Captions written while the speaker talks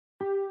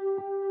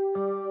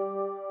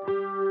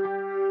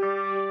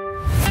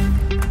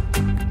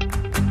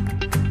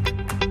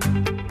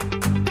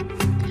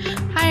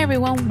Hi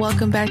everyone,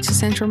 welcome back to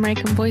Central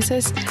American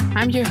Voices.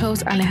 I'm your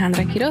host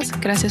Alejandra Quiroz.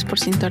 Gracias por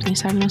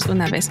sintonizarnos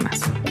una vez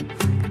más.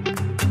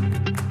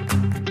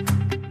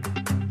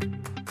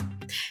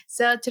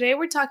 So today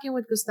we're talking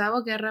with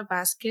Gustavo Guerra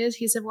Vasquez.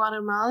 He's a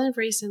Guatemalan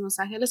raised in Los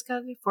Angeles,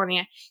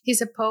 California. He's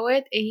a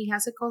poet and he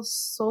has a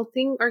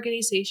consulting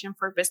organization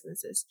for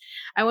businesses.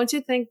 I want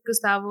to thank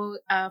Gustavo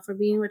for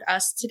being with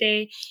us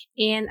today.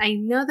 And I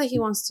know that he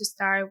wants to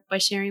start by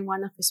sharing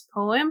one of his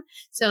poems.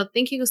 So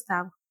thank you,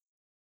 Gustavo.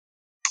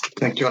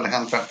 Thank you,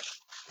 Alejandra.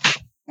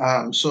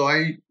 So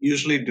I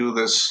usually do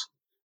this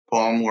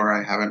poem where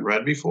I haven't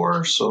read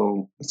before,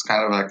 so it's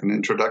kind of like an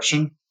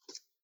introduction.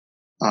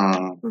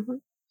 And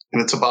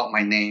it's about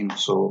my name.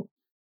 So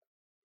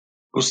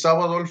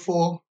Gustavo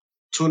Adolfo,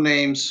 2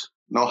 names,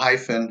 no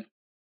hyphen.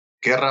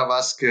 Guerra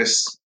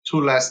Vasquez, 2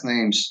 last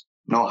names,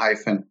 no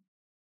hyphen.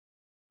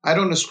 I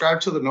don't ascribe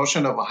to the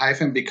notion of a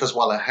hyphen because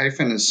while a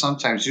hyphen is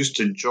sometimes used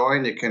to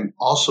join, it can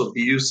also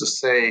be used to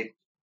say,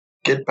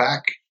 get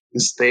back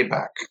and stay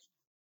back.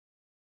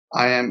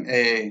 I am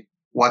a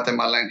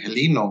Guatemalan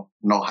Angelino,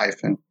 no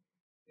hyphen,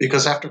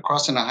 because after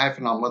crossing a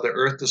hyphen on Mother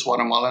Earth, this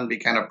Guatemalan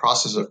began a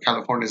process of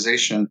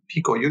Californization,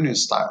 Pico Union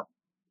style.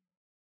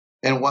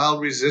 And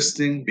while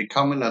resisting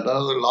becoming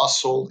another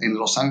lost soul in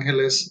Los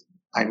Angeles,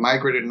 I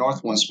migrated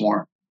north once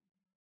more,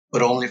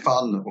 but only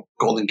found the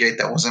golden gate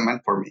that wasn't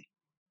meant for me.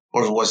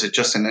 Or was it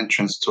just an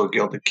entrance to a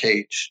gilded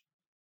cage?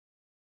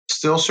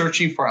 Still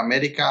searching for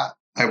America,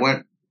 I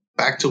went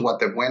back to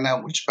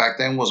Guatebuena, which back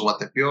then was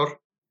Guatepeor,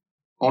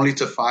 only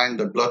to find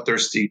the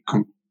bloodthirsty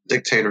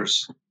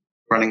dictators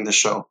running the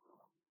show.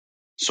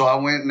 So I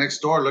went next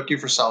door looking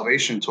for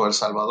salvation to El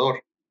Salvador,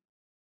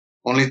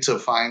 only to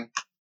find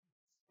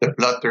the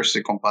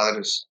bloodthirsty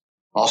compadres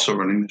also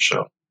running the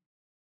show.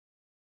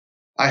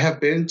 I have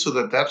been to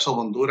the depths of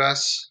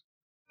Honduras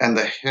and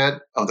the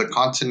head of the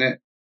continent,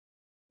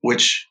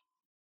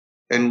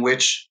 in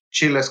which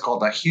Chile is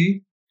called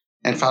ají,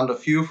 and found a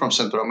few from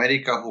Central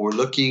America who were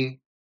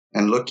looking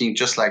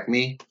just like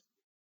me.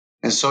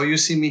 And so you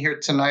see me here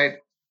tonight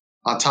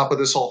on top of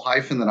this whole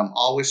hyphen that I'm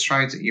always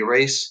trying to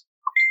erase,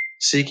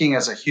 seeking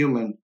as a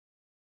human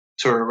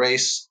to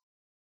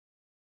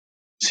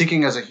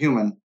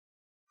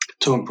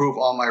improve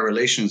all my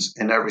relations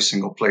in every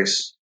single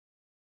place.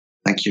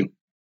 Thank you.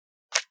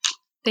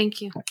 Thank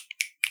you.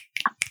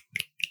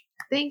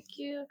 Thank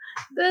you.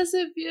 That's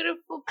a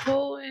beautiful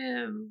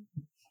poem.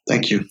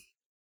 Thank you.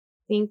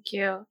 Thank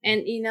you.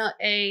 And,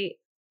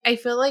 I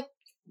feel like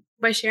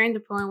by sharing the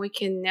poem, we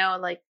can know,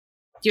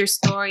 your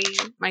story,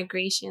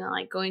 migration,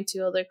 and, going to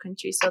other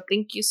countries. So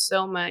thank you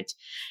so much.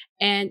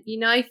 And,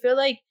 I feel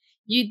like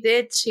you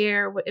did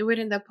share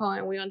within the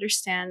poem, we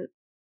understand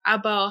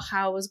about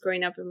how it was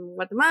growing up in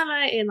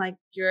Guatemala and,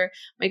 your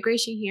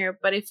migration here.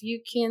 But if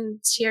you can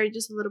share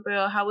just a little bit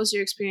of how was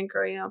your experience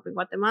growing up in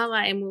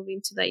Guatemala and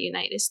moving to the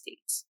United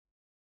States?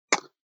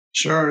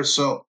 Sure.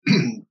 So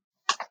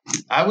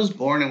I was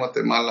born in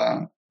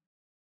Guatemala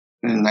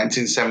in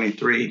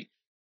 1973.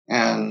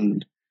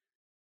 And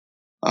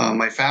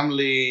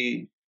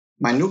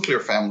my nuclear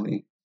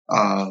family,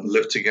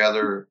 lived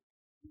together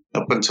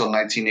up until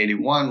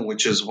 1981,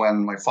 which is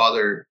when my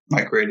father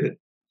migrated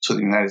to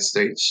the United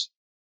States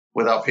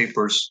without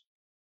papers.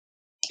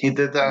 He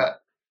did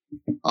that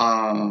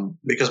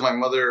because my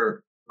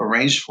mother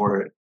arranged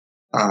for it.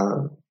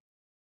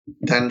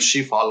 Then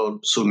she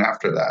followed soon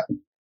after that.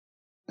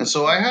 And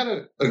so I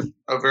had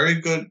a very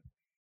good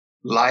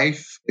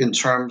life in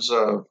terms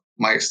of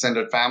my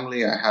extended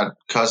family. I had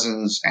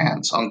cousins,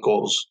 aunts,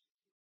 uncles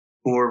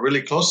who were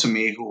really close to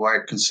me, who I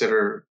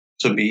consider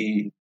to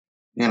be,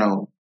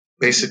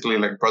 basically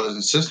like brothers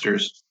and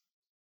sisters.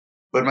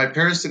 But my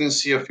parents didn't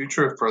see a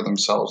future for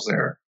themselves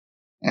there.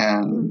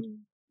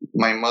 And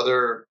my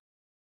mother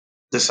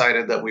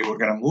decided that we were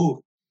going to move.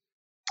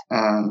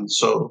 And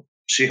so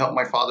she helped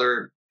my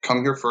father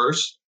come here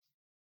first.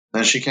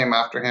 Then she came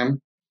after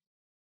him,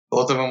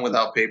 both of them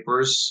without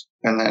papers.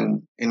 And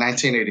then in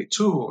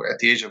 1982, at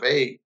the age of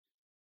 8,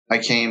 I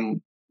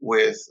came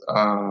with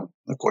a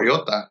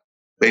coyota.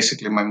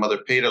 Basically, my mother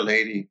paid a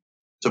lady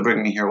to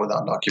bring me here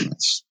without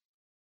documents.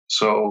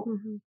 So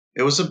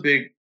it was a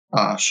big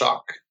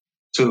shock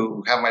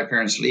to have my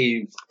parents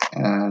leave.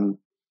 And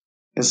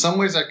in some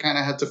ways, I kind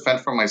of had to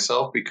fend for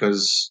myself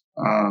because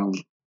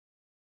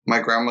my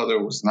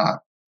grandmother was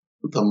not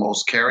the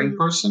most caring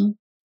person.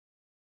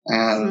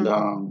 And,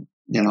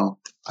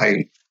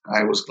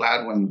 I was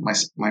glad when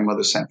my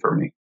mother sent for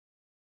me.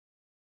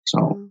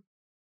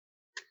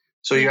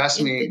 So you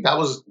asked me,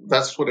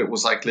 that's what it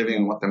was like living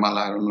in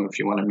Guatemala. I don't know if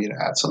you wanted me to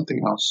add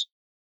something else.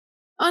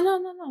 Oh,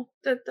 no.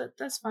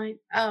 That's fine.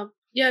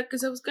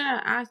 Because I was going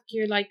to ask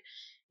you,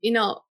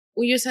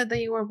 you said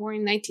that you were born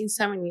in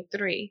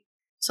 1973.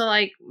 So,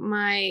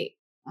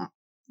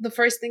 the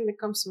first thing that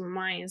comes to my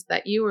mind is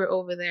that you were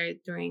over there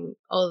during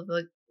all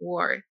the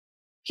war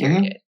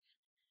period.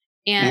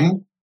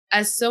 And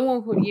as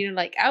someone who,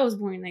 I was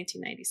born in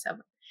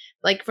 1997.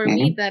 For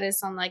me, that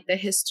is on the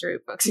history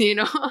books,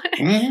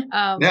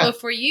 But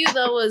for you,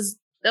 that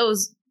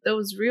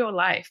was real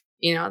life,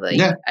 Like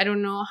Yeah. I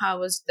don't know how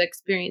was the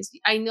experience.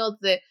 I know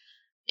that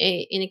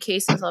in the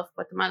cases of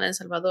Guatemala and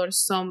Salvador,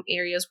 some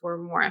areas were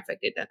more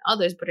affected than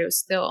others, but it was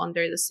still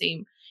under the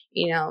same,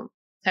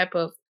 type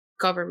of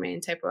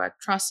government, type of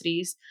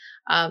atrocities.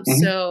 Mhm.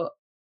 So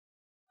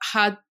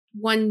had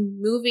when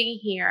moving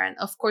here, and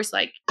of course,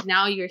 like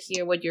now you're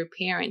here with your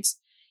parents,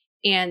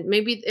 and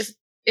maybe if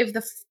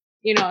the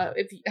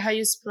if how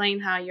you explain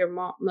how your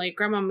mom, like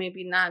grandma,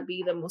 maybe not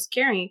be the most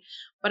caring,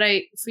 but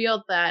I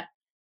feel that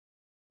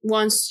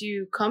once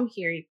you come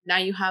here, now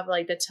you have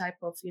like the type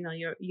of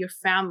your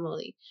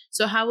family.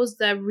 So how was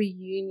the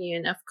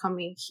reunion of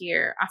coming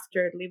here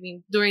after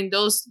living during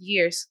those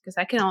years? Because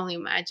I can only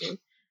imagine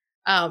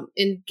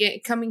in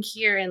coming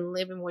here and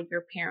living with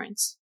your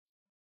parents.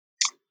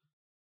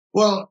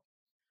 Well,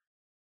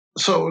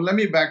 so let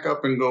me back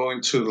up and go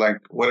into like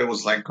what it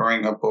was like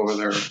growing up over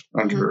there Mm-hmm.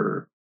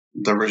 under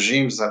the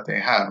regimes that they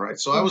had, right?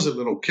 So I was Mm-hmm. a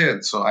little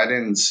kid, so I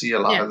didn't see a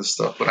lot Yeah. of the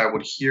stuff, but I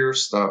would hear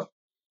stuff.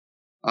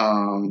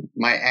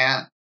 My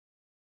aunt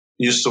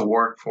used to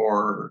work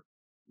for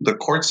the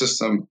court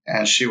system,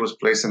 and she was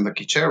placed in the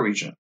Quiche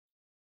region.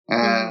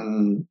 Mm-hmm.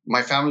 And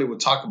my family would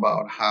talk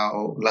about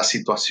how la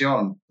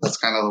situación, that's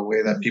kind of the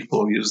way that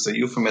people use the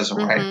euphemism,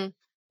 right? Mm-hmm.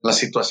 La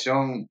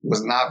situación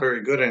was not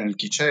very good in El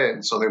Quiche,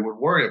 and so they would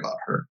worry about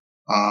her.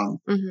 Um,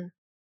 Mm-hmm.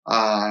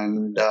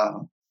 and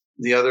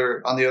the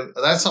other, on the other,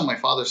 that's on my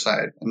father's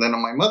side. And then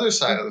on my mother's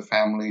side of the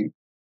family,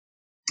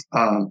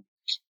 um,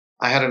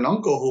 I had an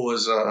uncle who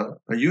was a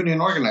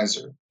union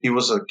organizer. He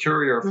was a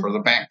courier for Mm-hmm. the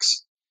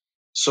banks.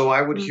 So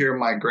I would Mm-hmm. hear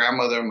my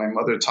grandmother and my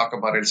mother talk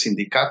about el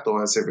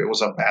sindicato as if it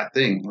was a bad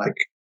thing, like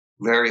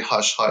very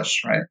hush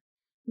hush, right?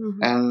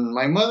 Mm-hmm. And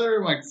my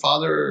mother, my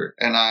father,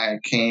 and I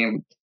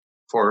came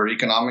for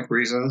economic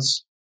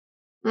reasons,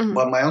 Mm-hmm.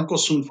 but my uncle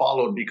soon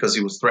followed because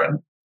he was threatened.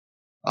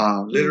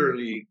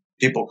 Literally,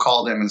 people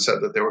called him and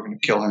said that they were going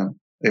to kill him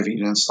if he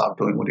didn't stop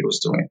doing what he was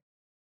doing.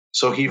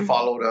 So he Mm-hmm.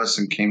 followed us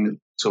and came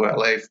to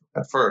LA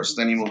at first.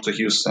 Then he moved to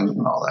Houston and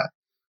Mm-hmm. all that.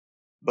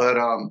 But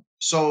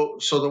so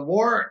the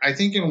war, I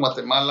think in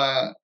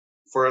Guatemala,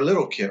 for a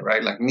little kid,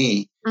 right, like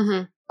me,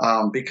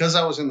 Mm-hmm. because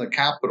I was in the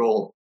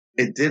capital,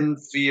 it didn't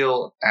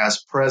feel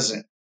as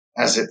present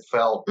as it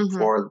felt Mm-hmm.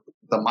 for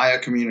the Maya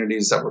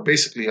communities that were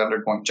basically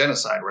undergoing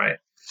genocide, right?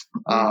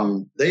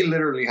 Mm-hmm. They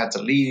literally had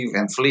to leave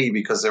and flee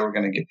because they were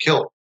going to get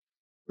killed.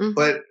 Mm-hmm.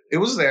 But it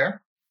was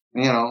there,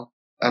 on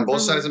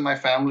both Mm-hmm. sides of my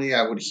family.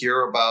 I would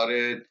hear about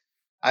it.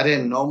 I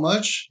didn't know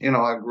much.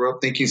 I grew up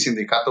thinking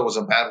sindicato was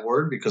a bad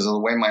word because of the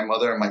way my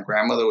mother and my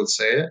grandmother would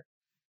say it.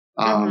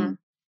 Mm-hmm. Um,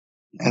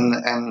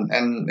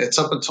 and it's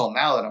up until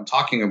now that I'm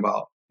talking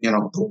about,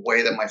 the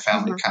way that my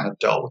family Mm-hmm. kind of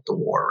dealt with the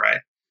war,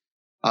 right?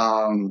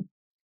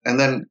 And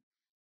then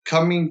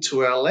coming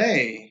to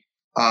LA,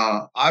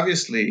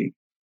 obviously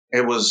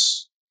it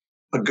was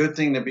a good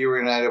thing to be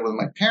reunited with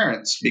my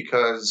parents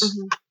because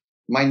Mm-hmm.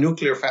 my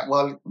nuclear family,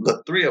 well,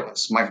 the three of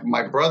us,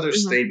 my brother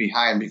Mm-hmm. stayed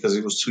behind because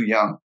he was too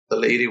young. The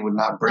lady would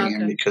not bring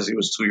him Okay. because he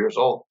was 2 years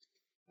old.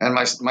 And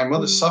my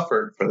mother Mm-hmm.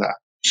 suffered for that.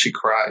 She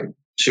cried.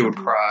 She would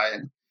Mm-hmm. cry.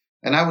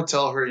 And I would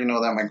tell her,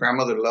 that my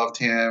grandmother loved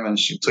him and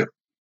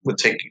would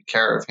take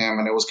care of him.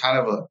 And it was kind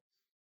of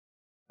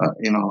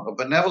a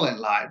benevolent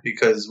lie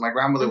because my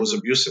grandmother was Mm-hmm.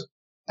 abusive.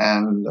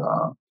 And,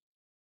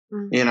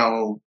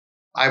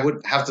 I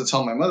would have to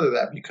tell my mother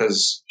that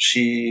because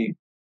she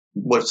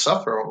would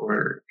suffer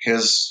over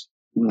his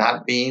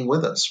not being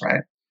with us,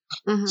 right?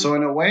 Mm-hmm. So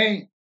in a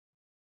way,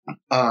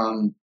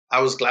 I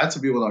was glad to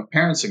be with my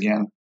parents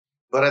again,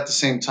 but at the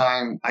same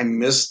time, I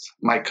missed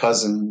my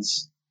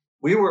cousins.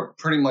 We were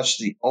pretty much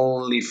the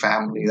only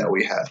family that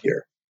we had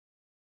here.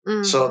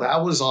 So Mm-hmm.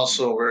 that was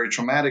also very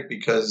traumatic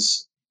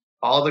because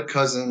all the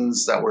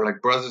cousins that were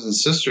like brothers and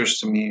sisters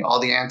to me, all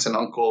the aunts and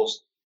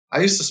uncles,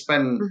 I used to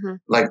spend Mm-hmm.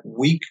 like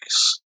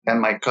weeks at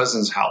my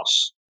cousin's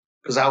house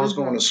because I was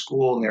going Mm-hmm. to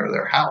school near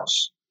their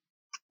house.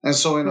 And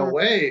so in a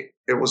way,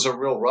 it was a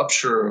real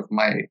rupture of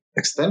my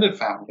extended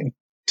family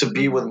to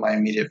be with Mm-hmm. my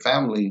immediate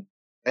family.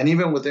 And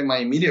even within my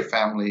immediate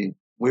family,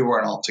 we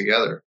weren't all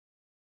together.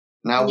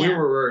 Now, we Yeah.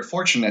 were very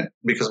fortunate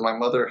because my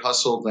mother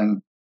hustled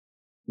and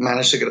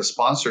managed to get a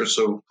sponsor.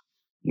 So,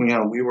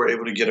 we were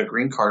able to get a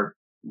green card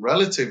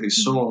relatively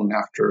Mm-hmm. soon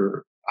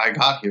after I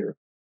got here.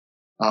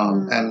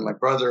 And my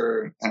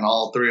brother and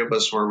all three of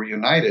us were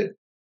reunited.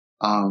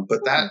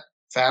 But that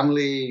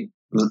family,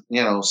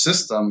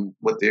 system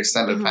with the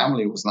extended Mm-hmm.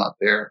 family was not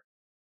there.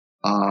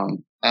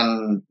 And,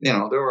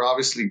 there were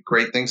obviously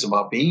great things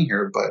about being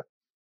here, but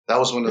that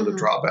was one of the Mm-hmm.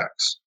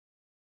 drawbacks.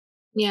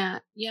 Yeah,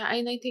 yeah,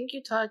 and I think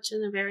you touched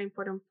on a very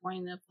important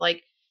point of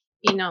like,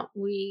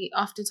 we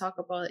often talk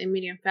about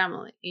immediate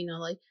family,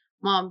 like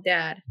mom,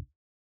 dad,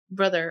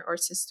 brother or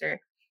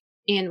sister,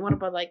 and what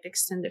about like the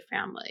extended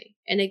family?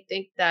 And I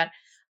think that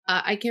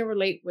I can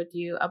relate with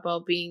you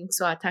about being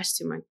so attached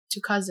to my to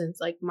cousins.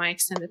 Like my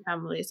extended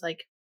family is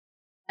like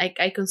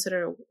I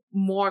consider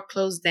more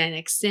close than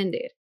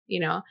extended,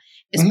 Mm-hmm.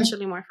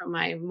 especially more from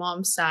my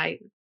mom's side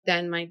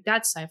than my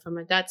dad's side. From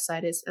my dad's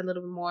side is a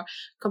little bit more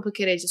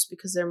complicated just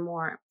because they're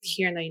more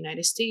here in the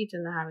United States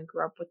and I haven't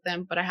grew up with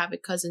them. But I have a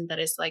cousin that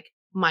is like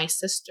my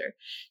sister.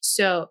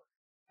 So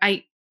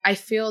I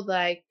feel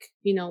like,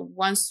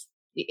 once,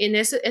 and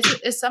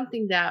it's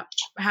something that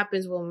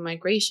happens with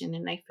migration.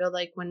 And I feel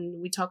like when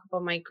we talk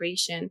about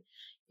migration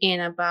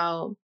and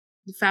about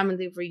the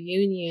family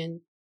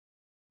reunion,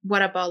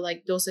 what about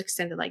like those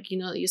extended, like,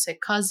 you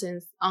said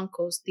cousins,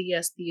 uncles,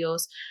 tias,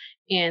 tios,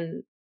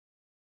 and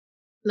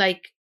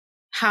like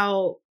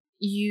how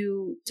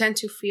you tend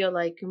to feel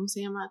like, ¿cómo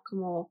se llama?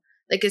 Como,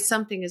 like it's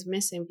something is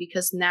missing,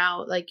 because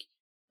now like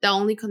the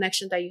only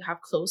connection that you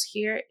have close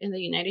here in the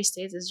United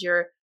States is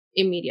your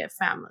immediate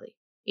family,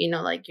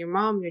 like your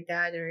mom, your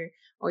dad,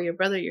 or your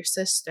brother, your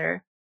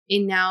sister.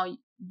 And now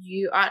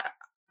you are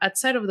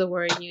outside of the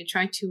world and you're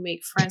trying to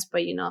make friends,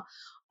 but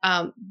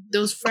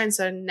those friends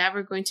are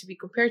never going to be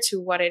compared to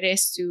what it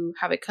is to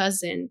have a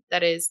cousin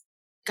that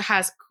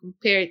has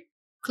compared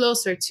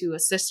closer to a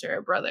sister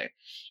or brother.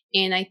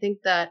 And I think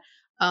that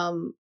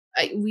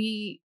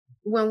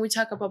when we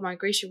talk about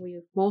migration,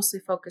 we mostly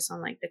focus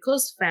on like the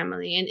close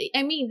family. And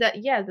I mean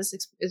that, yeah, this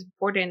is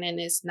important, and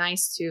it's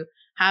nice to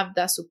have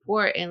that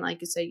support. And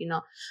like you said,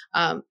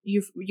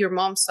 your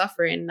mom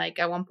suffered, and like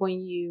at one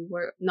point you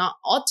were not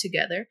all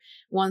together.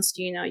 Once,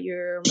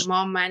 your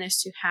mom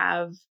managed to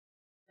have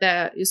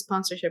the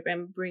sponsorship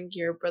and bring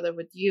your brother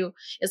with you,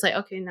 it's like,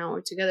 okay, now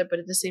we're together. But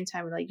at the same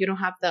time, like you don't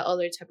have that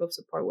other type of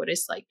support, what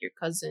is like your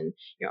cousin,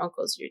 your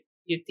uncles,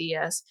 your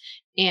tias.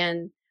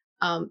 And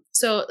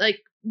so like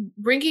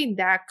bringing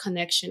that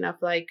connection of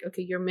like,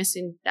 okay, you're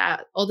missing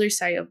that other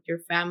side of your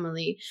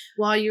family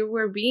while you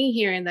were being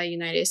here in the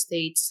United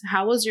States.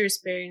 How was your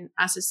experience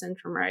as a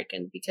Central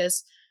American?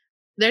 Because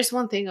there's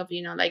one thing of,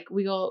 like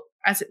we go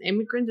as an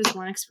immigrant, there's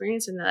one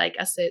experience, and like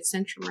as a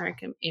Central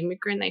American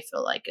immigrant, I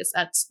feel like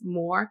that's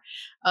more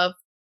of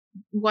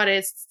what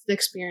is the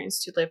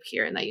experience to live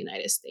here in the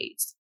United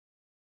States.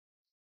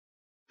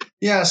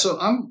 Yeah, so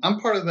I'm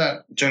part of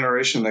that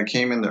generation that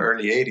came in the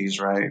early 80s,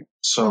 right?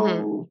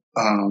 So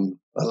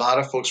a lot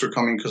of folks were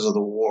coming because of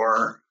the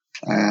war.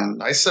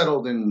 And I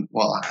settled I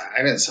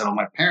didn't settle,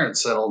 my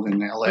parents settled in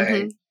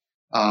LA.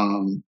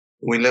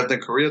 We lived in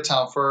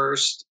Koreatown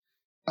first,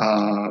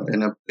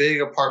 in a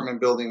big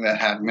apartment building that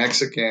had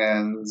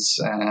Mexicans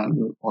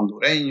and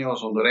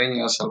Hondureños,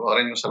 Salvadoreños,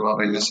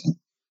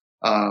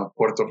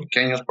 Puerto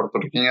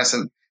Ricanas.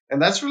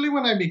 And that's really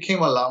when I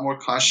became a lot more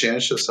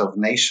conscientious of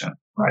nation,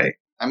 right?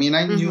 I mean,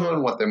 I knew in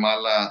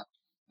Guatemala,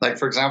 like,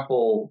 for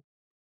example,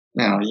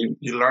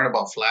 you learn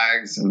about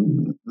flags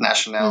and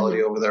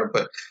nationality over there,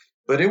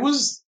 but it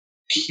was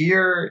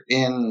here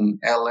in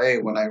LA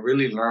when I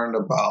really learned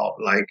about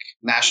like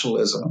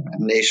nationalism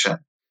and nation.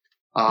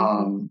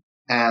 And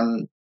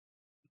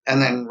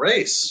then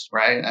race,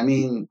 right? I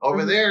mean,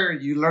 over there,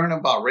 you learn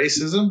about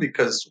racism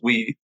because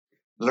we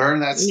learn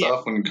that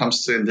stuff when it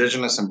comes to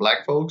indigenous and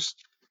black folks.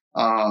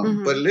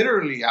 But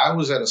literally, I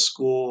was at a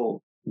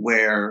school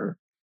where,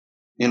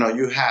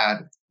 you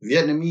had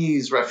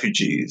Vietnamese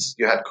refugees,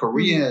 you had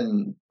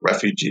Korean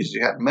refugees,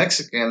 you had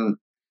Mexican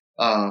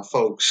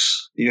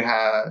folks,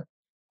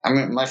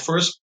 my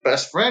first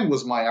best friend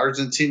was my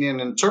Argentinian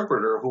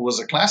interpreter who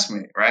was a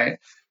classmate, right?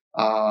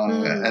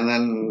 And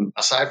then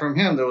aside from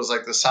him, there was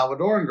like the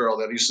Salvadoran girl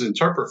that used to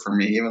interpret for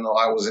me, even though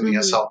I was in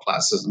ESL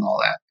classes and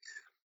all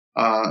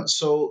that.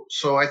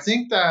 So I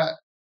think that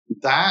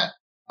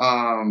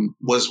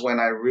was when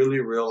I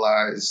really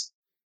realized,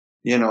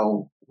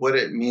 what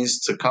it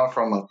means to come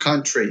from a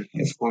country,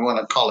 if we want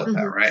to call it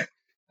that, right?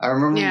 I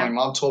remember my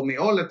mom told me,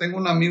 le tengo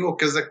un amigo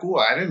que es de Cuba.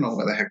 I didn't know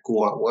where the heck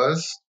Cuba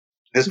was.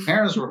 His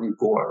parents were from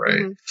Cuba,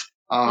 right?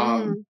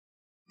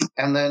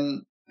 And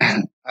then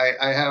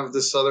I have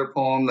this other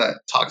poem that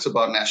talks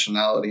about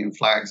nationality and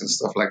flags and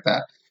stuff like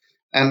that.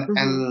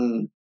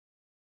 And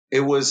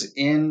it was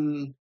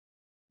in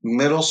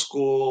middle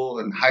school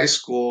and high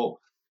school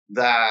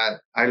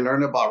that I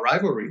learned about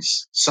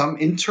rivalries, some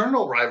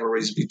internal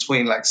rivalries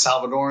between like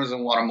Salvadorans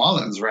and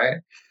Guatemalans, right?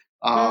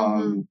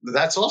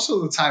 That's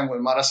also the time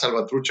when Mara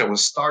Salvatrucha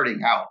was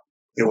starting out.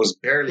 It was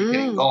barely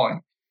getting going.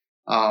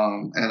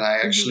 And I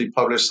actually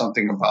published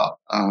something about,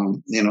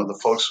 the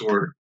folks who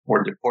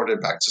were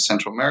deported back to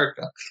Central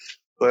America.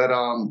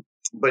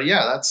 But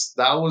yeah,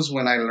 that was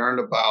when I learned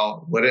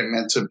about what it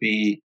meant to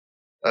be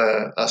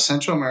a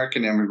Central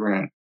American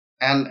immigrant.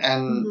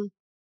 And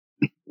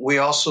we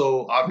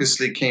also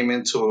obviously came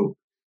into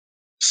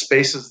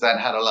spaces that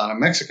had a lot of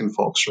Mexican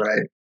folks,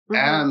 right?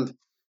 And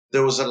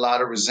there was a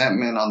lot of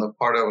resentment on the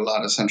part of a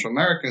lot of Central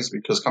Americans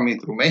because coming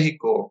through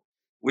Mexico,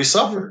 we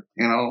suffered,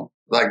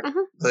 like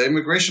the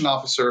immigration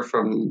officer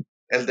from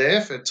El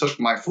DF took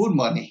my food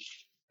money,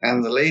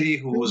 and the lady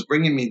who was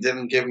bringing me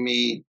didn't give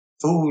me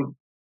food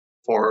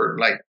for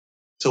like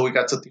till we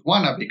got to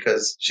Tijuana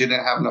because she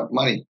didn't have enough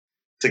money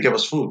to give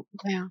us food.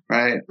 Yeah.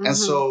 Right. And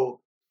so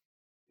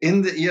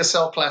in the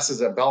ESL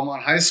classes at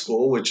Belmont High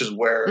School, which is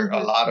where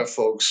a lot of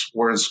folks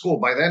were in school.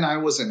 By then I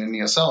wasn't in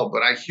ESL,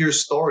 but I hear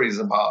stories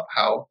about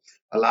how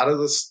a lot of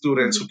the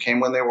students who came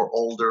when they were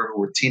older,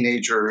 who were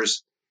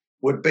teenagers,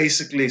 would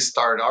basically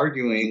start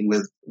arguing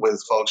with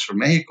folks from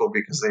Mexico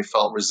because they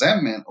felt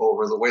resentment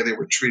over the way they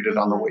were treated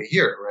on the way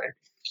here, right?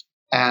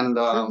 And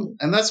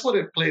that's what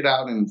it played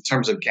out in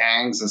terms of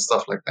gangs and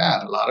stuff like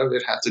that. A lot of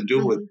it had to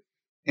do with,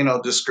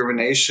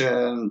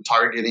 discrimination,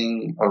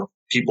 targeting of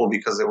people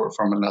because they were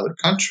from another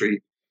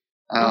country.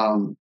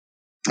 And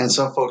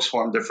some folks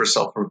formed it for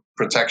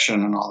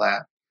self-protection and all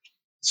that.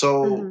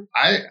 So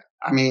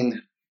I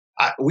mean,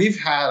 we've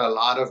had a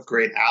lot of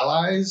great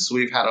allies.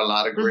 We've had a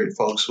lot of great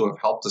folks who have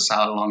helped us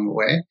out along the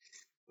way.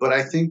 But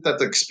I think that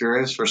the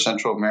experience for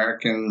Central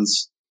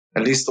Americans,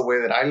 at least the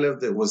way that I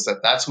lived it, was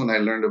that's when I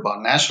learned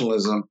about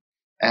nationalism.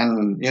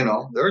 And,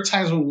 there were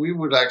times when we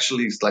would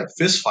actually like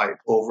fist fight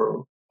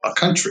over a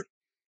country.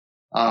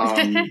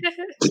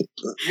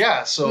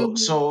 Yeah. So,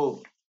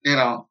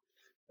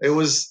 it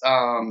was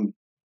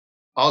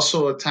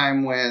also a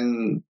time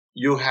when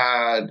you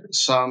had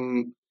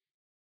some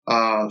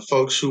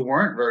folks who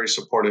weren't very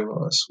supportive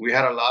of us. We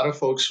had a lot of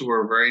folks who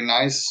were very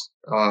nice,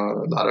 a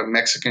lot of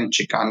Mexican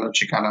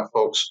Chicana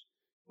folks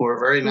who were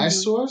very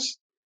nice to us.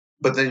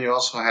 But then you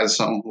also had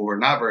some who were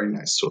not very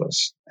nice to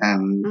us.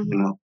 And,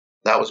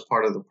 that was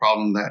part of the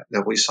problem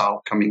that we saw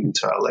coming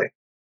into LA.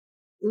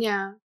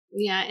 Yeah.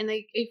 Yeah. And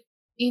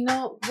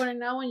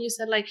when you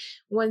said like,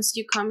 once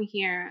you come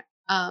here,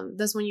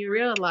 that's when you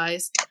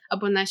realize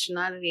about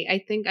nationality. I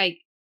think I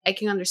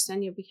can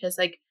understand you because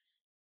like,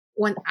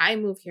 when I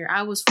moved here,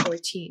 I was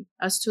 14.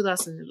 I was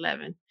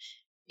 2011.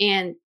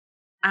 And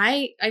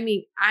I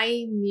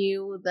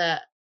knew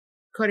the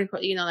quote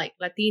unquote, like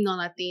Latino,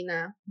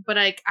 Latina, but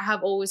like I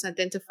have always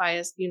identified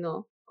as,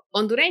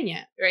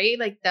 Hondureña, right?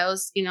 Like that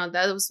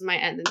was my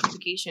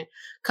identification.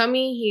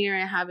 Coming here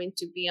and having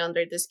to be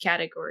under this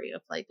category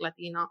of like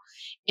Latino,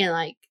 and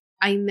like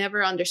I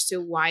never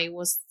understood why it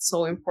was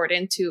so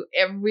important to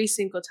every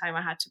single time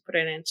I had to put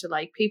it into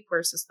like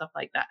papers and stuff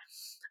like that.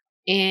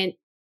 And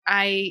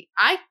I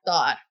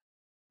thought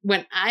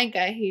when I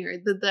got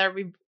here that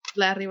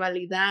la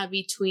rivalidad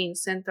between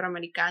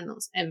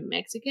Centroamericanos and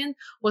Mexican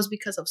was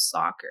because of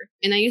soccer.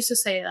 And I used to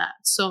say that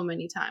so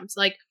many times.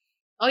 Like,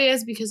 oh, yeah,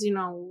 it's because,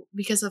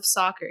 because of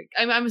soccer.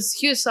 I'm a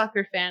huge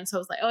soccer fan. So I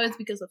was like, oh, it's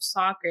because of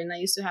soccer. And I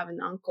used to have an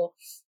uncle,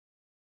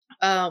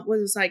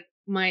 was like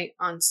my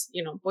aunt's,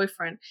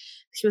 boyfriend.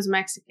 He was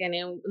Mexican.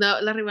 And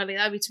la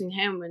rivalidad between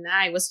him and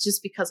I was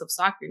just because of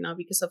soccer, not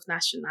because of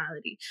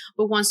nationality.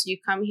 But once you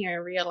come here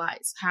and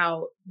realize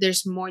how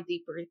there's more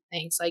deeper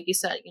things, like you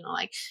said,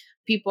 like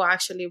people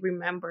actually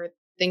remember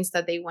things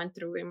that they went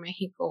through in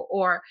Mexico.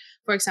 Or,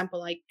 for example,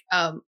 like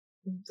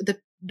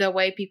the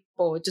way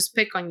people just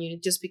pick on you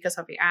just because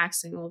of your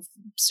accent or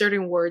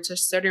certain words or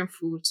certain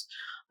foods.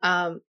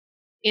 And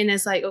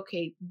it's like,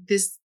 okay,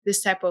 this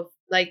type of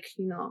like,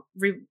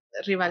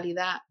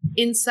 rivalidad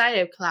inside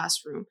a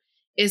classroom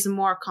is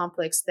more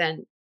complex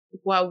than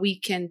what we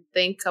can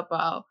think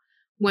about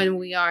when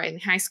we are in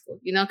high school,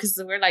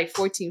 because we're like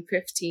 14,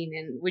 15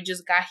 and we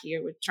just got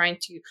here. We're trying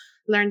to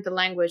learn the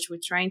language. We're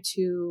trying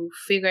to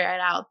figure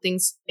it out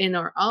things in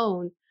our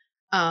own,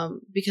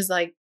 because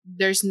like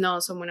there's no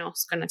someone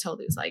else gonna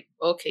tell you, like,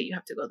 okay, you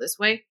have to go this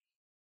way,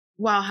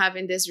 while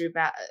having this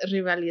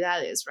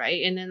rivalidades,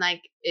 right? And then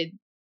like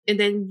and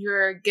then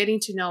you're getting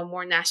to know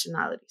more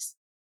nationalities,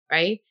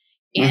 right?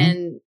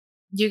 And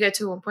you get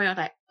to one point of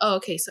like, oh,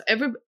 okay, so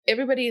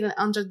everybody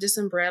under this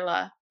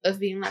umbrella of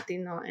being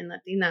Latino and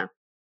Latina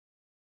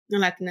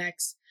and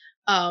Latinx,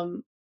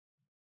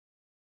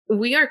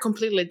 we are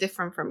completely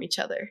different from each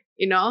other,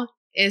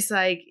 It's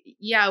like,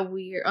 yeah,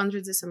 we're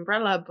under this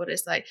umbrella, but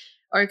it's like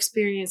our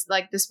experience,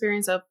 like the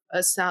experience of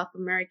a South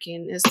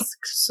American is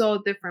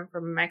so different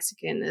from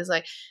Mexican. It's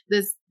like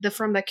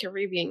from the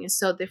Caribbean is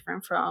so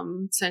different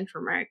from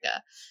Central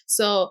America.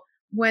 So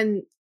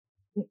when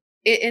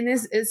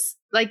it's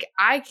like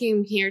I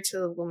came here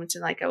to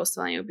Wilmington, like I was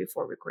telling you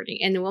before recording,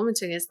 and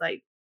Wilmington is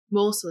like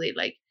mostly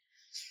like,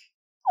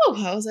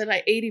 I was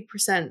like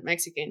 80%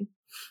 Mexican.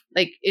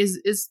 Like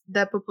is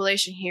that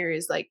population here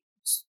is like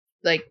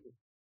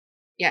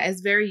yeah,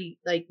 it's very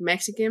like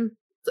Mexican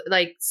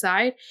like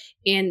side,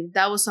 and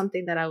that was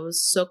something that I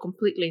was so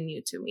completely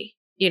new to me,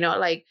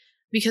 like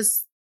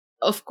because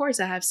of course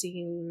I have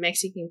seen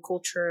Mexican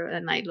culture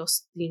and I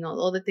lost,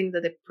 all the things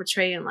that they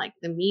portray in like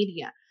the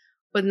media,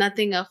 but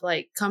nothing of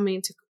like coming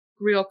into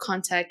real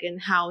contact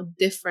and how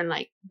different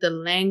like the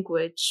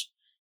language,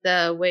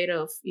 the way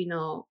of,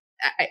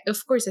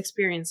 of course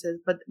experiences,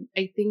 but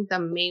I think the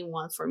main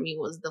one for me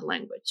was the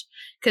language,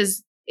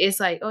 because it's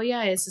like, oh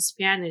yeah, it's a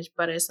Spanish,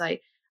 but it's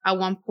like at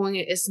one point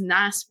it's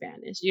not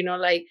Spanish,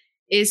 like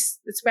it's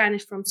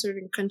Spanish from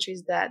certain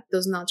countries that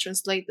does not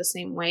translate the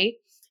same way.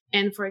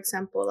 And for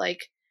example,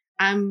 like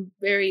I'm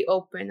very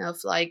open of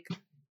like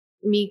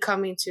me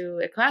coming to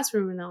a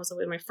classroom and I was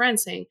with my friend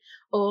saying,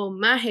 oh,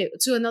 maje,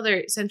 to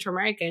another Central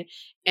American.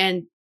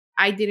 And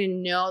I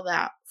didn't know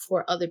that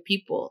for other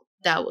people,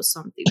 that was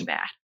something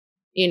bad,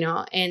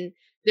 and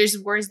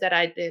there's words that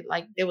I did,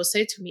 like they will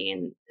say to me.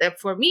 And that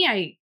for me,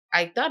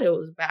 I thought it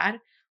was bad,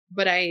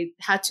 but I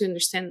had to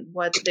understand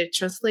what their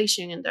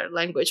translation in their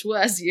language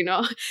was,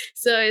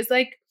 So it's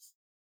like,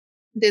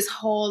 this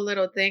whole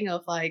little thing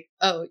of like,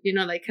 oh,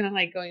 like kind of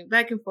like going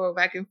back and forth,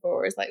 back and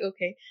forth. It's like,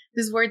 okay,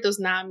 this word does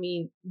not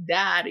mean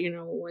that,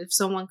 if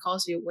someone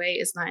calls you away,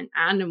 it's not an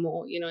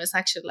animal, it's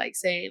actually like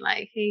saying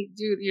like, hey,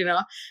 dude,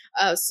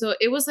 so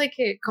it was like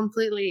a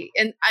completely,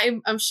 and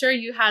I'm sure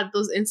you had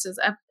those instances.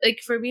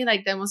 Like for me,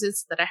 like the most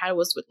instance that I had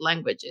was with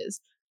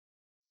languages.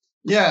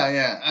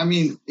 Yeah. I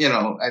mean,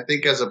 I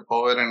think as a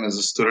poet and as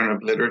a student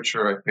of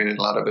literature, I paid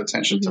a lot of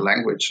attention to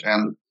language.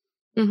 And,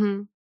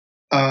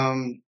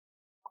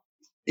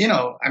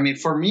 I mean,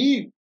 for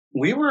me,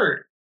 we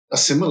were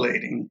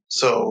assimilating.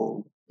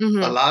 So a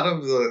lot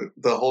of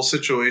the whole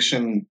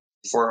situation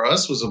for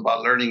us was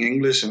about learning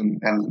English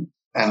and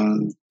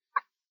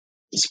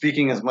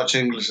speaking as much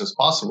English as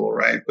possible,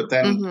 right? But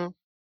then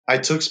I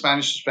took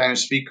Spanish to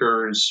Spanish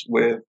speakers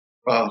with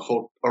a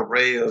whole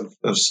array of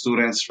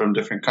students from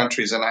different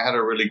countries. And I had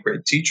a really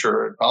great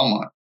teacher at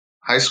Belmont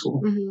High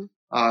School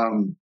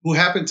who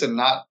happened to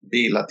not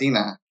be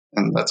Latina.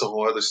 And that's a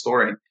whole other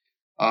story.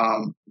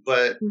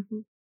 But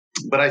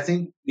I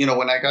think,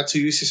 when I got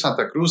to UC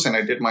Santa Cruz and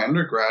I did my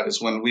undergrad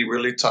is when we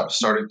really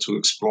started to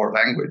explore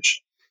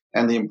language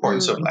and the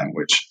importance of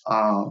language.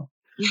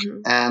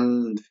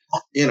 And,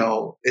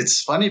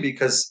 it's funny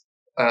because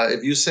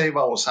if you say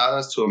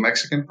babosadas to a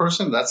Mexican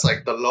person, that's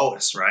like the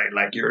lowest, right?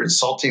 Like you're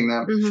insulting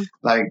them.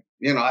 Like,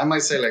 I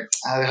might say like,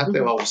 déjate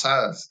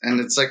babosadas. And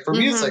it's like, for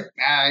me, it's like,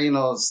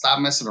 stop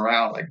messing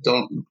around. Like,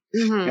 don't,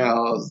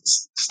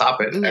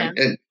 stop it. Yeah.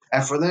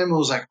 And for them, it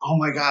was like, oh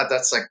my God,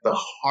 that's like the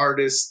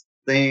hardest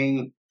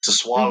thing to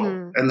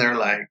swallow. And they're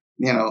like,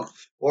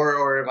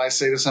 or if I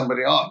say to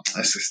somebody, oh,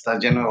 está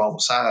lleno de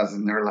babosadas,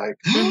 and they're like,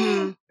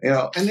 and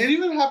it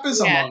even happens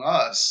among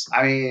us.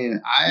 I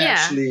mean, I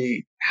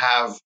actually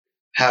have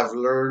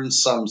learned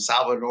some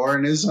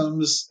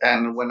Salvadoranisms,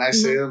 and when I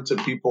say them to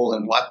people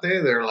in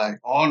Guate, they're like,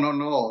 oh, no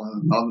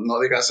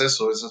digas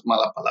eso, esa es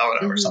mala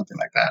palabra, or something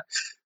like that.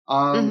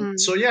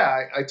 So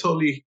yeah, I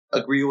totally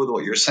agree with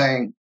what you're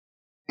saying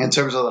in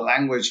terms of the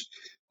language.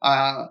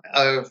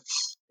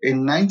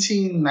 In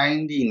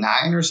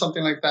 1999 or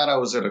something like that, I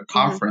was at a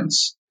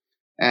conference,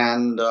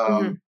 and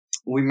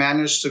we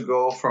managed to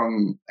go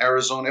from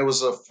Arizona. It was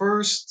the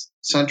first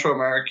Central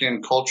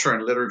American Culture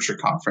and Literature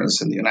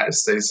Conference in the United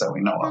States that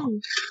we know of.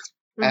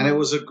 And it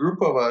was a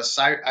group of us.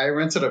 I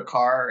rented a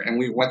car and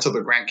we went to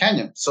the Grand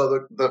Canyon.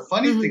 So the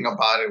funny thing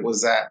about it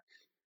was that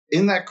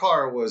in that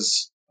car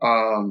was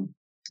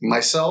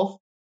myself,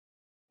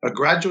 a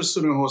graduate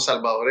student who was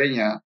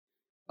Salvadoreña,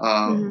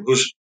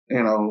 who's,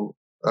 who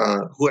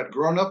had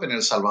grown up in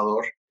El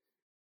Salvador,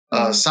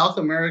 South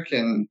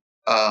American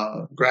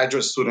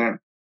graduate student.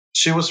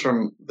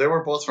 They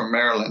were both from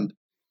Maryland,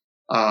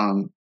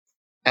 and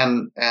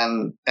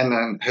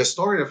an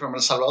historian from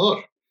El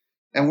Salvador.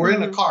 And we're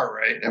in a car,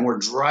 right? And we're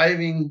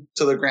driving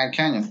to the Grand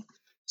Canyon.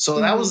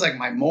 So that was like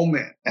my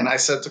moment. And I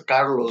said to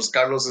Carlos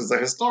is the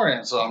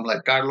historian. So I'm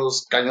like,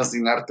 Carlos Cañas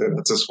Dinarte,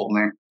 that's his full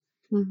name.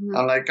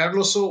 I'm like,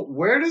 Carlos, so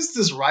where does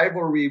this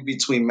rivalry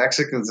between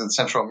Mexicans and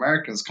Central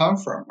Americans come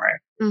from,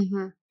 right?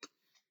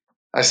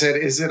 I said,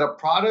 is it a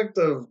product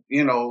of,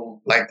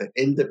 like the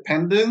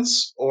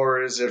independence,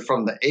 or is it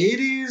from the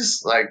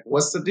 80s? Like,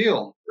 what's the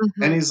deal?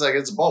 And he's like,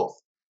 it's both.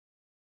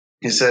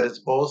 He said it's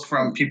both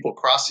from people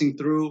crossing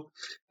through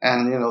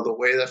and, the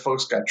way that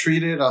folks got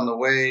treated on the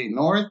way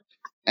north,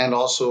 and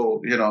also,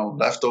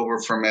 left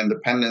over from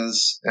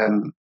independence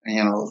and,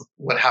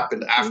 what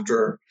happened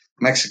after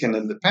Mexican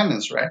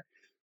independence, right?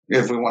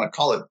 If we want to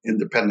call it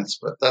independence,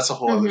 but that's a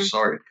whole other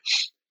story.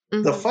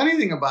 The funny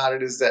thing about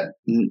it is that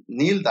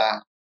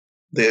Nilda,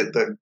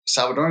 the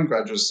Salvadoran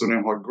graduate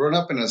student who had grown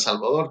up in El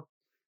Salvador,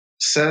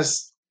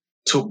 says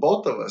to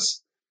both of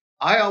us,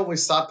 I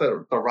always thought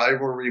that the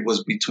rivalry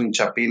was between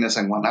Chapines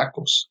and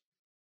Guanacos.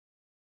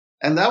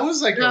 And that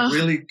was like a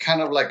really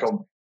kind of like a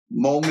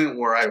moment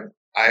where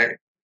I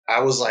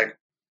was like,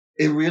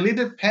 it really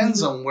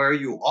depends on where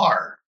you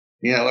are.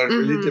 It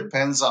really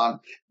depends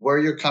on where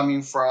you're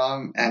coming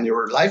from and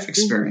your life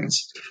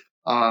experience.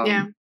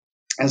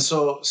 And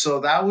so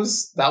that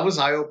was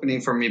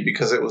eye-opening for me,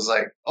 because it was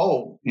like,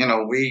 oh,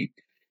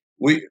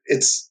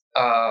 it's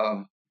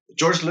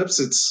George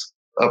Lipsitz,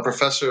 a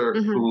professor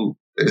who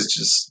is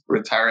just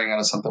retiring out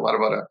of Santa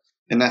Barbara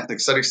in ethnic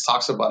studies,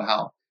 talks about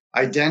how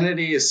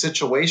identity is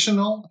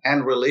situational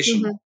and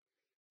relational.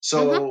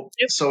 So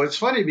it's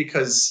funny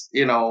because,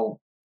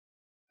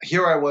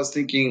 here I was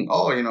thinking,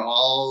 oh,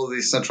 all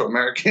these Central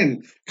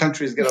American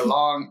countries get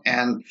along,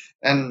 and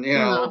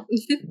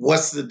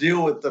what's the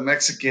deal with the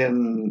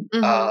Mexican?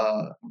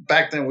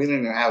 Back then, we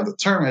didn't even have the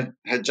term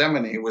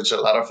hegemony, which a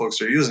lot of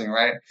folks are using,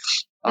 right?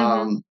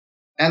 And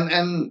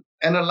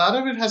a lot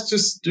of it has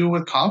just to do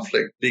with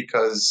conflict,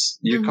 because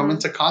you come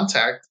into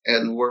contact,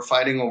 and we're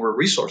fighting over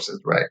resources,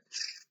 right?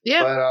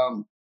 Yeah.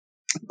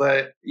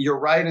 But you're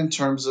right in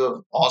terms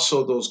of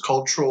also those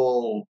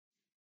cultural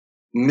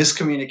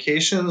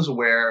miscommunications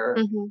where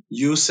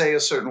you say a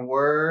certain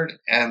word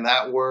and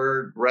that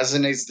word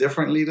resonates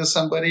differently to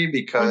somebody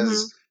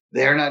because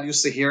they're not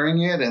used to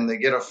hearing it, and they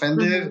get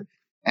offended.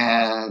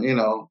 And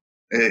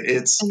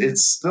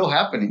it's still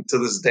happening to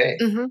this day.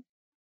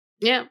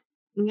 Yeah.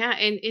 Yeah,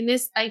 and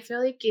it's, I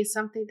feel like it's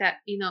something that,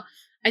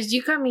 as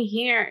you come in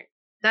here,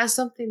 that's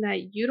something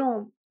that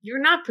you're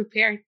not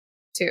prepared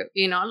to,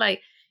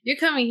 like you're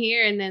coming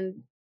here and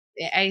then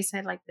I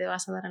said like te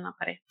vas a dar en la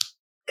pared.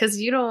 Because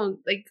you don't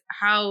like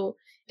how,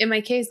 in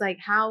my case, like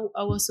how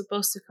I was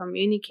supposed to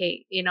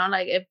communicate,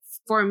 like if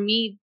for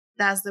me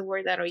that's the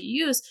word that I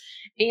use.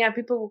 And yeah,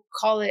 people will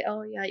call it,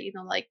 oh yeah,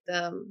 like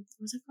the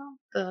what's it called,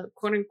 the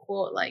quote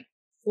unquote like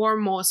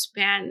formal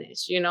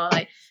Spanish,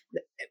 like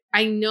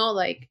I know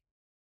like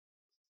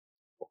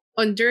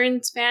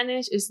Honduran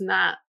Spanish is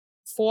not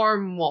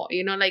formal,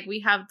 like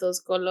we have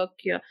those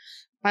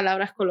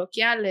palabras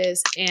coloquiales,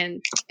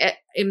 and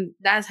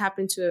that's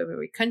happened to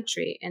every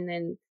country. And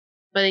then,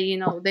 but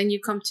then you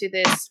come to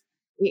this.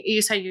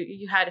 You said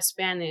you had a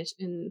Spanish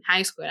in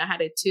high school, and I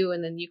had it too,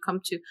 and then you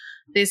come to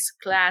this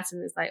class,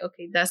 and it's like,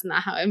 okay, that's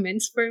not how it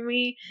meant for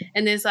me,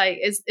 and it's like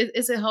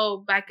it's a whole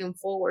back and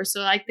forward.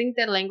 So I think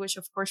that language,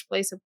 of course,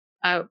 plays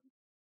a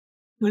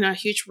a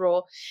huge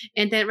role.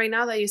 And then right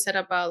now that you said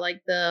about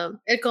like the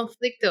el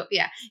conflicto,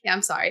 yeah,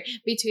 I'm sorry,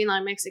 between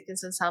like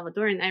Mexicans and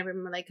Salvadoran, I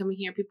remember like coming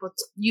here, people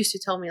used to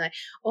tell me like,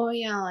 oh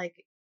yeah,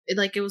 like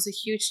it was a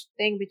huge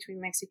thing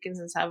between Mexicans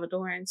and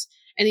Salvadorans,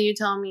 and then you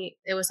tell me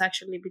it was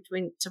actually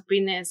between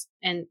Chapines,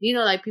 and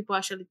like people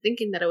actually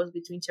thinking that it was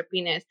between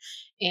Chapines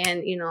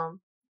and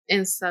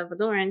and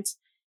Salvadorans.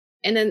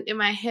 And then in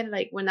my head,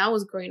 like when I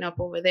was growing up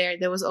over there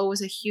was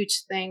always a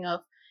huge thing of,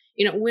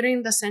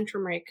 within the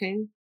Central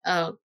American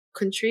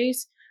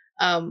countries,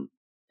 um,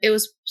 it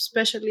was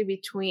especially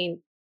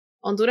between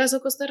Honduras or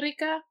Costa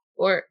Rica,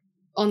 or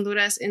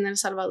Honduras and El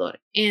Salvador.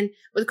 And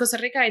with Costa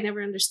Rica, I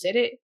never understood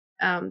it.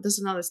 That's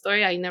another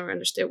story. I never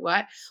understood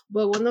why.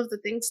 But one of the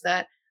things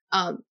that,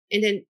 and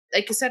then,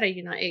 like I said,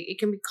 it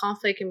can be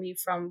conflict, can be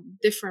from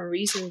different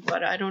reasons,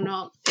 but I don't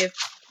know if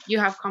you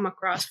have come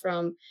across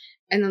from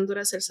in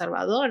Honduras, El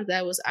Salvador,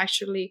 that was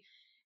actually,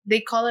 they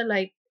call it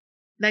like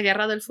La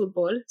Guerra del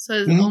Fútbol. So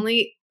it Mm-hmm.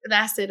 only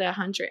lasted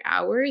 100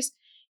 hours.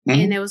 Mm-hmm.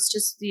 And it was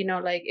just,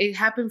 like it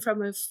happened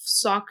from a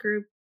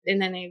soccer,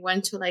 and then it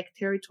went to like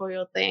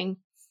territorial thing.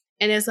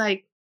 And it's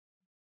like,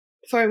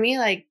 for me,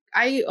 like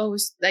I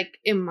always, like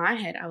in my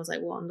head, I was like,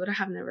 well, Honduras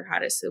have never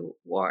had a civil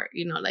war,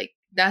 like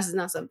that's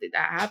not something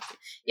that happened.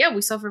 Yeah,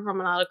 we suffer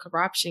from a lot of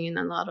corruption and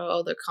a lot of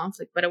other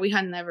conflict, but we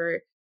had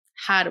never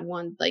had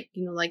one like,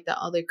 like the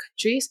other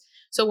countries.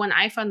 So when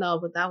I found out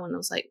about that one, I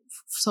was like,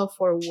 so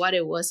for what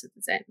it was at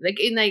the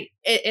end,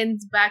 it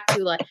ends back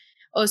to like,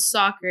 oh,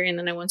 soccer, and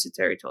then I went to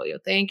territorial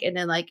thing, and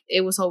then like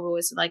it was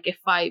always like a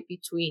fight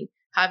between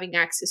having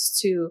access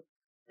to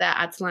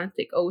the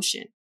Atlantic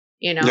Ocean,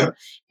 Yeah.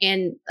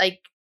 and like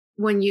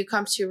when you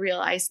come to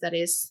realize that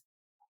is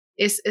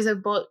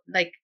about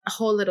like a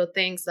whole little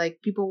things, like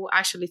people will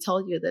actually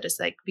tell you that it's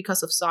like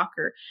because of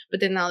soccer, but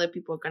then other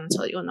people are going to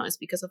tell you, oh no, it's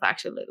because of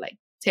actually like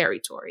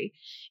territory.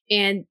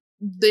 And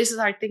these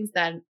are things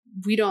that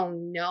we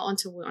don't know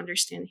until we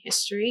understand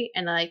history.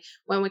 And like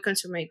when we come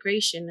to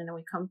migration and then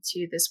we come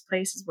to these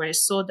places where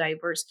it's so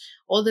diverse,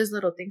 all these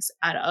little things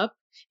add up.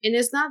 And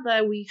it's not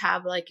that we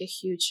have like a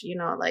huge,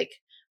 like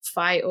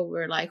fight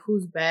over like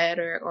who's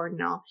better or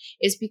no.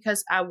 It's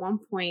because at one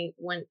point,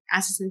 when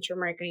as a Central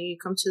American, you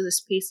come to the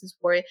spaces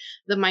where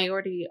the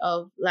majority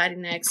of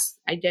Latinx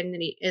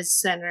identity is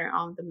centered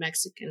on the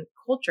Mexican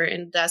culture,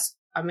 and that's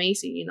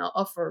amazing,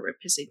 offer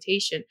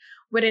representation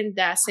within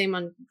that same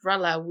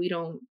umbrella. We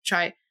don't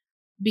try,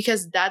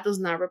 because that does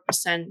not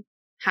represent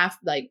half,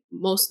 like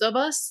most of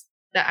us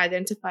that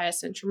identify as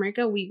Central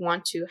America. We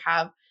want to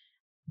have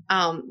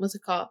what's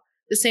it called,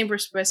 the same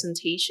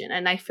representation.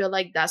 And I feel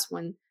like that's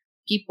when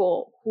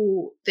people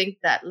who think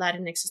that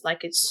Latinx is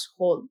like its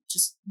whole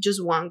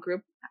just one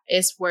group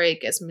is where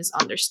it gets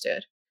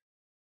misunderstood.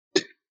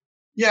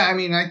 Yeah, I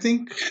mean, I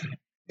think,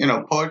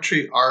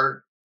 poetry,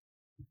 art,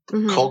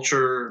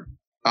 culture,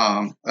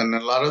 and a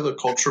lot of the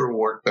cultural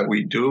work that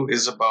we do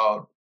is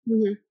about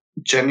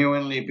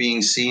genuinely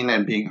being seen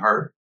and being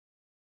heard,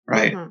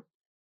 right?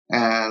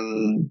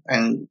 And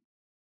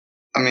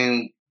I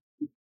mean,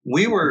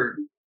 we were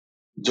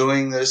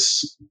doing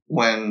this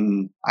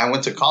when I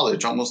went to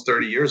college almost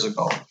 30 years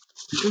ago,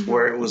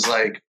 where it was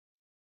like,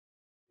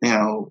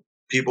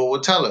 people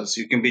would tell us,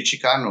 you can be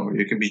Chicano or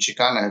you can be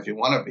Chicana if you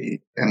want to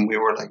be. And we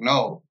were like,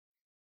 no,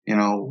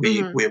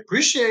 we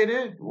appreciate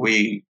it.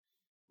 We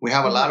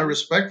have a lot of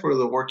respect for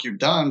the work you've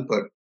done,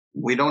 but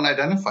we don't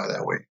identify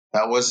that way.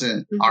 That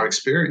wasn't our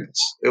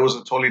experience. It was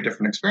a totally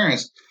different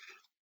experience.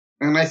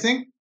 And I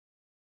think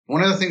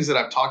one of the things that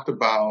I've talked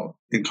about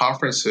in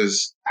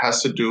conferences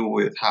has to do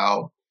with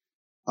how,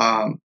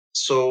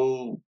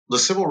 so the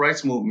civil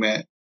rights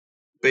movement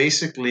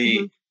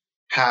basically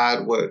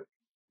had what,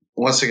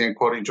 once again,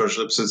 quoting George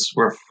Lipsitz,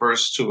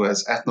 refers to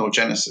as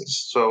ethnogenesis.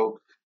 So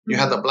you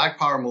had the Black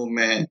Power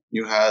movement,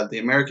 you had the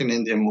American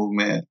Indian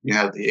movement, you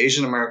had the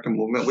Asian American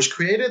movement, which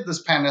created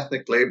this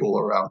pan-ethnic label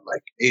around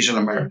like Asian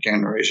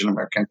American or Asian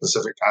American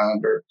Pacific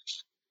Islander.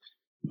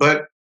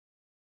 But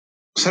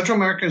Central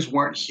Americans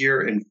weren't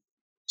here in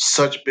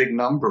such big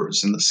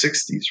numbers in the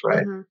 60s,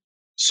 right?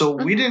 So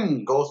we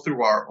didn't go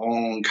through our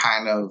own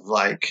kind of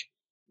like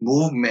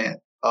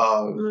movement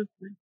of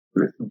Okay.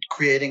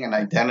 creating an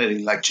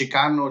identity. Like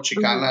Chicano,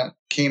 Chicana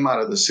came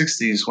out of the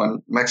 60s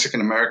when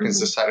Mexican Americans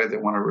decided they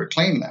want to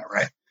reclaim that,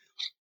 right?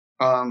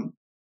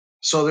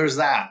 So there's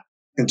that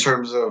in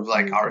terms of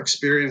like our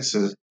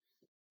experiences.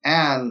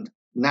 And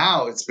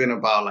now it's been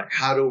about like,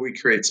 how do we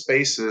create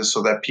spaces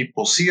so that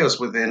people see us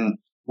within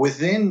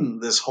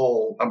this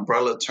whole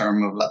umbrella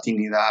term of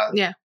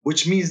Latinidad,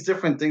 which means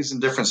different things in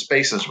different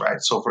spaces, right?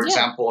 So for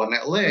example, in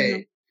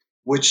LA,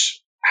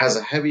 which has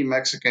a heavy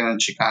Mexican and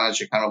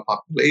Chicano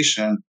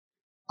population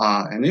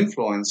and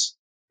influence,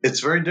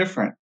 it's very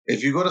different.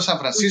 If you go to San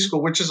Francisco,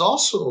 which is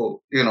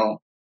also,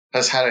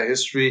 has had a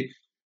history,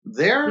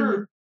 they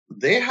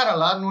had a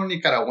lot more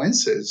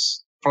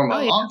Nicaraguenses from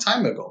a long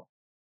time ago,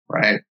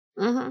 right?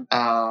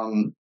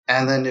 And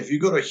then if you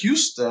go to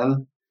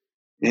Houston,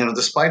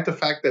 despite the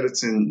fact that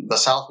it's in the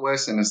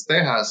Southwest and it's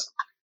Tejas,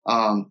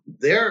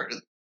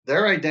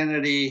 their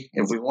identity,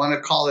 if we want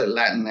to call it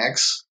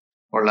Latinx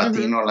or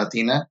Latino,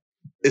 Latina,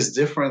 is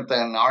different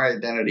than our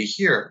identity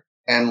here.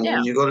 And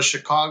when you go to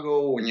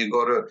Chicago, when you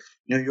go to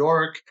New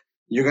York,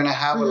 you're going to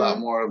have a lot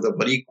more of the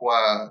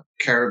Boricua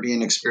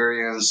Caribbean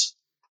experience.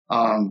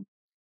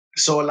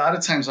 So a lot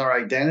of times our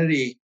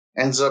identity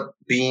ends up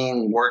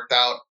being worked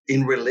out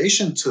in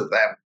relation to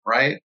them,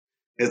 right?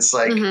 It's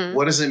like,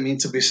 what does it mean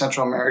to be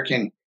Central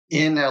American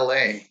in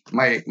LA?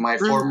 My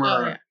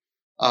former,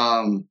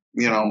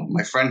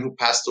 my friend who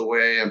passed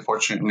away,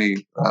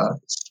 unfortunately,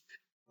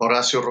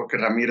 Horacio Roque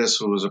Ramirez,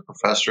 who was a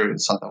professor in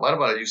Santa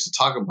Barbara, used to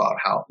talk about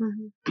how,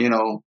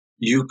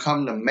 you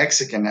come to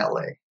Mexican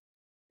LA.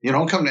 You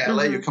don't come to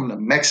LA, you come to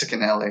Mexican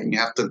LA, and you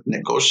have to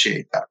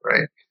negotiate that,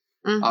 right?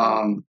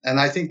 And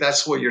I think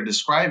that's what you're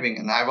describing.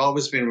 And I've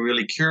always been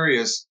really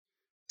curious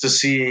to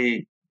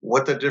see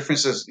what the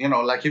difference is.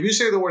 Like if you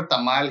say the word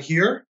tamal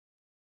here,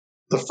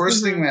 the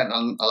first thing that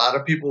a lot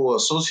of people will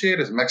associate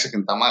is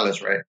Mexican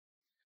tamales, right?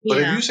 But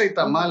if you say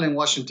tamal in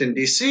Washington,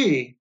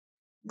 D.C.,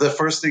 the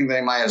first thing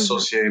they might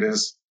associate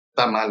is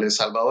tamales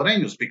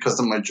salvadoreños, because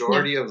the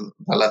majority of the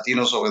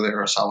Latinos over there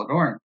are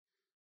Salvadoran.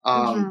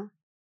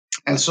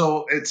 And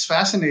so it's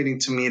fascinating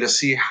to me to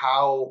see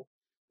how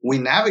we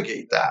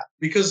navigate that,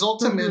 because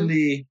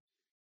ultimately,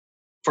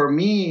 for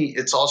me,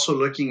 it's also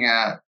looking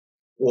at,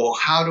 well,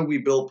 how do we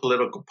build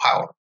political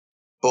power,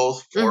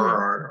 both for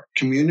our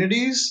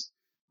communities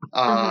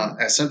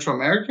as Central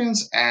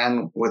Americans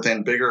and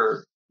within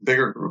bigger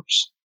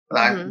groups.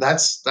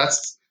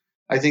 That's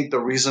I think the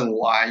reason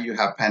why you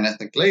have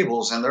pan-ethnic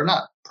labels, and they're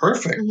not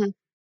perfect,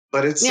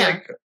 but it's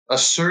like a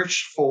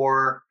search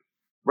for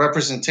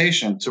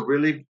representation to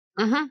really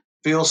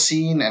feel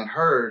seen and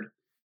heard.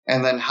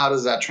 And then how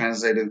does that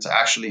translate into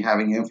actually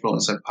having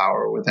influence and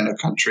power within a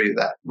country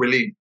that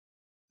really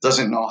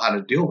doesn't know how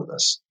to deal with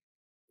us?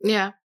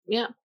 Yeah.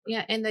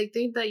 And I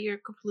think that you're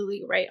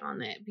completely right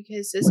on it,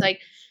 because it's like,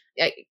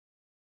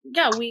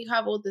 we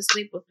have all this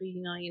labels,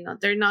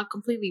 but they're not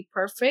completely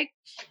perfect.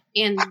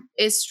 And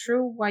it's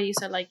true why you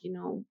said, like,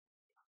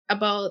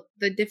 about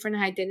the different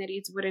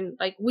identities within,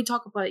 like, we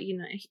talk about,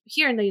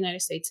 here in the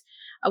United States,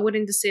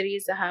 within the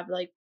cities that have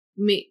like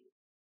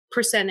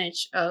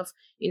percentage of,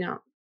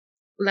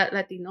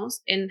 Latinos,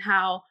 and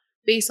how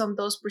based on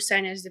those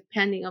percentages,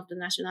 depending of the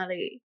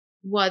nationality,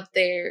 what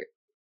their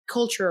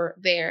culture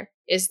there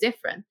is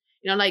different.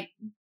 Like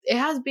it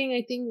has been,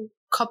 I think,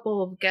 a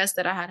couple of guests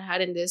that I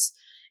had in this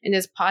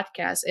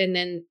podcast, and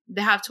then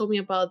they have told me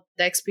about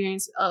the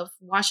experience of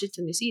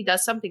Washington, D.C.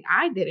 That's something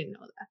I didn't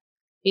know that.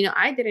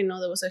 I didn't know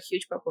there was a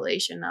huge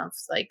population of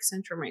like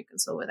Central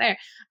Americans over there.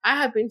 I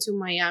have been to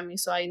Miami,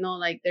 so I know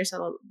like there's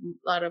a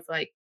lot of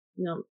like,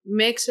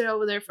 mixer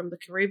over there from the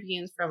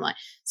Caribbean, from like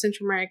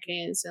Central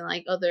Americans and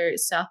like other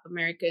South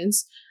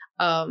Americans.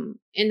 And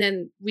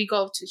then we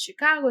go to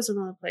Chicago as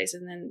another place,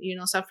 and then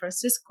San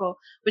Francisco,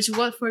 which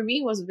what for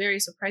me was very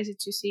surprising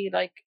to see,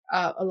 like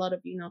a lot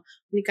of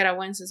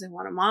Nicaraguenses and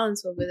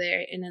Guatemalans over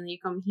there. And then you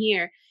come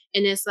here,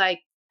 and it's like,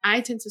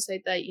 I tend to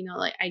say that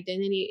like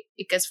identity,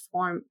 it gets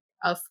formed,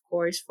 of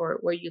course, for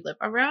where you live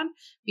around,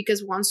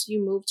 because once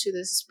you move to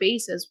these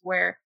spaces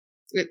where,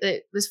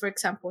 this, for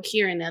example,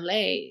 here in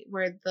LA,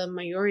 where the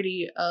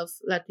majority of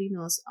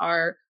Latinos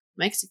are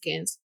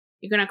Mexicans,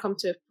 you're going to come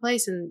to a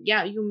place and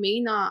you may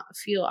not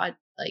feel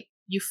like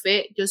you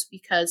fit, just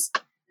because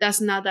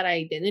that's not that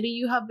identity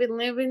you have been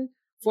living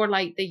for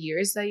like the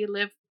years that you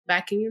live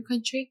back in your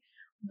country,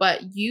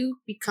 but you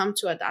become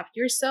to adapt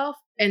yourself,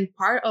 and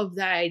part of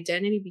that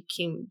identity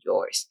became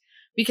yours.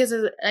 Because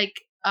like,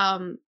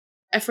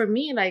 for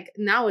me, like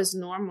now it's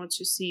normal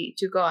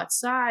to go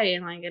outside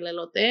and like el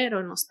elotero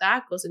and los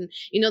tacos and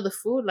the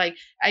food. Like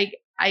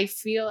I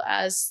feel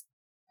as,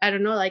 I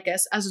don't know, like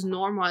as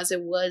normal as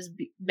it was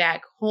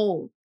back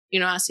home.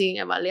 Seeing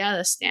a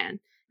baleada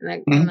stand and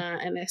like in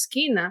la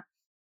esquina.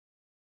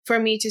 For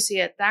me to see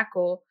a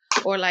taco,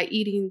 or like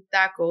eating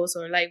tacos,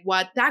 or like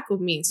what taco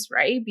means,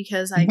 right?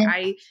 Because like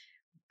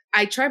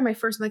I tried my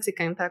first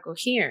Mexican taco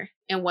here,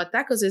 and what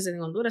tacos is in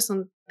Honduras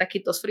son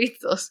taquitos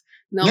fritos,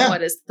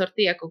 what is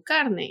tortilla con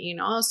carne,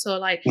 So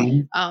like,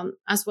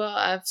 as well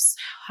as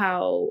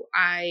how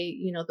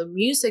the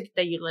music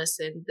that you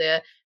listen,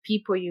 the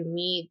people you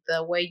meet,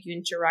 the way you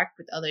interact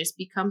with others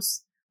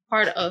becomes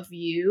part of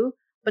you.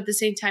 But at the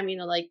same time,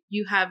 like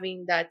you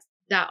having that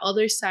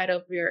other side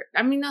of your,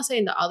 I mean, not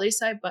saying the other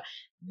side, but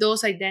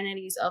those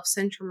identities of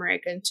Central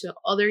American to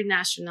other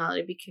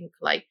nationality became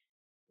like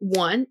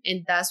one,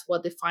 and that's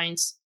what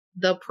defines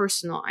the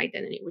personal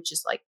identity, which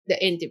is like the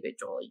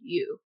individual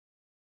you.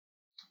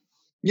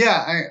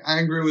 Yeah, I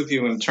agree with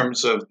you in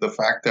terms of the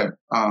fact that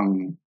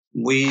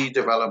we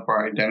develop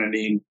our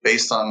identity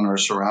based on our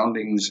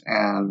surroundings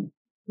and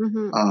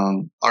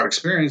our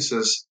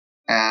experiences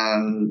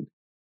and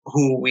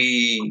who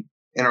we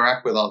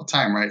interact with all the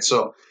time, right?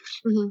 So,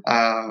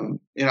 my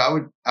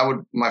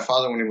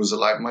father, when he was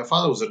alive, my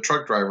father was a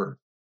truck driver,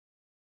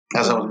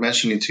 as I was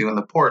mentioning to you, in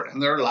the port.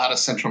 And there are a lot of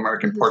Central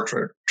American port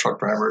truck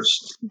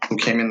drivers who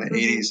came in the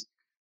 80s.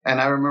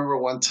 And I remember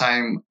one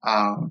time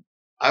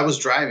I was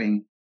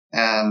driving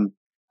and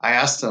I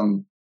asked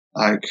him,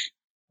 like,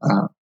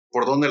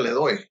 ¿por dónde le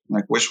doy?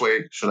 Like, which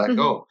way should I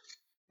go?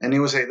 And he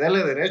would say,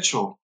 dele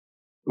derecho,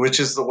 which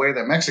is the way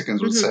that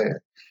Mexicans would say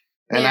it.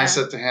 And I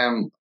said to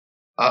him,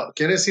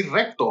 ¿quiere decir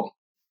recto?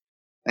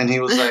 And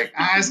he was like,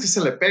 es que se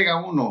le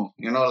pega uno,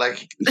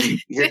 like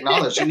he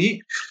acknowledged. And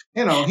he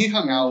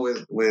hung out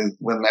with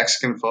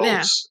Mexican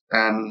folks.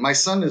 Yeah. And my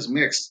son is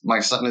mixed. My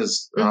son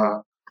is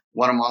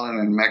Guatemalan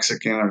and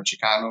Mexican or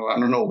Chicano. I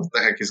don't know what the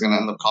heck he's going to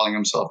end up calling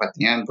himself at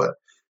the end. But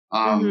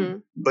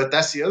but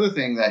that's the other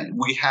thing, that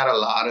we had a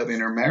lot of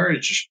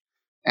intermarriage.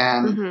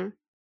 And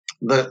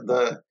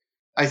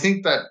I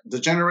think that the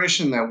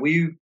generation that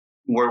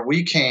where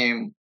we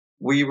came,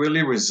 we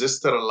really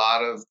resisted a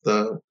lot of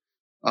the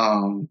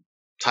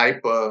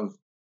type of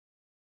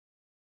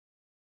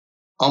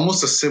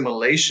almost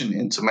assimilation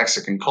into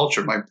Mexican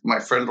culture. My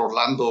friend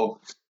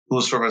Orlando,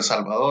 who's from El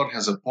Salvador,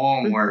 has a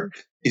poem where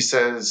he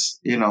says,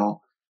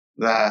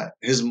 that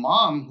his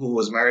mom, who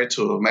was married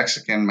to a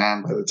Mexican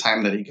man by the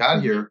time that he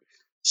got here,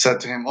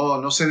 said to him,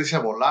 "Oh, no se dice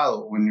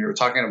volado," when you're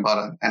talking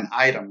about an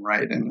item,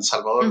 right? In El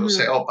Salvador, they'll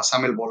say, "Oh,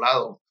 pasame el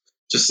volado."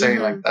 Just saying,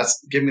 like,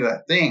 give me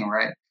that thing,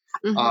 right?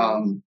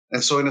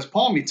 And so in his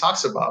poem, he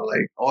talks about,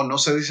 like, "Oh, no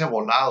se dice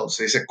volado,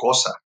 se dice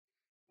cosa."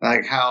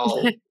 Like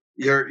how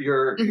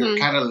you're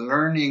kind of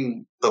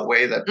learning the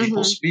way that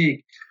people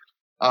speak.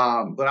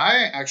 But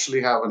I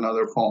actually have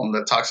another poem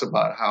that talks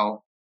about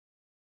how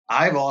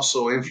I've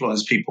also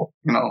influenced people.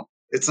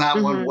 It's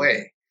not one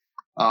way.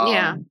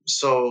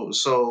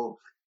 So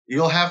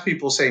you'll have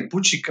people saying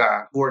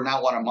puchica who are not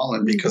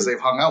Guatemalan because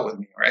they've hung out with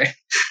me, right?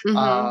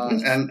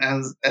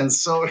 And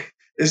so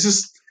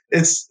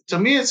to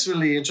me, it's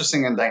really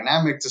interesting and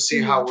dynamic to see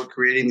how we're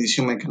creating these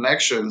human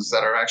connections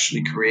that are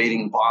actually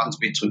creating bonds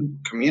between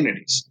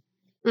communities.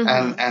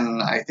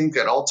 And I think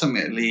that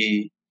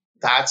ultimately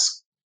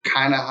that's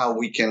kind of how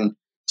we can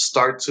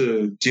start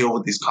to deal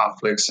with these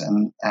conflicts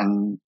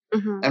and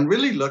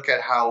really look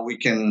at how we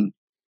can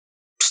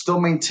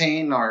still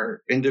maintain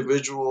our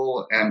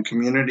individual and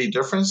community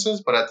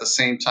differences, but at the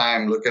same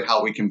time, look at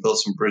how we can build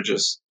some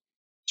bridges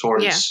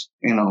towards,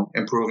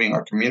 improving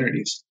our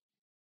communities.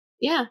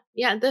 Yeah,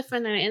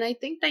 definitely. And I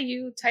think that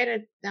you tied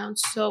it down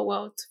so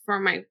well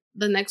for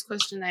the next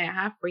question that I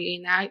have for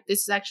you. And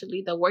this is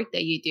actually the work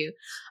that you do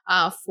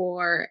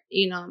for,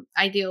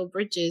 Ideal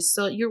Bridges.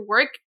 So your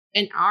work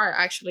and art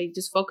actually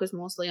just focus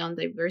mostly on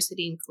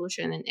diversity,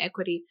 inclusion, and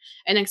equity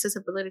and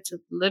accessibility to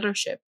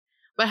leadership.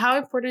 But how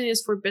important it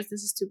is for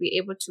businesses to be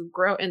able to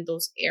grow in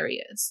those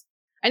areas?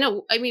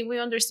 We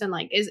understand,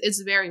 like,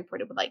 it's very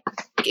important, but like,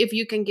 if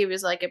you can give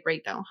us like a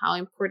breakdown, how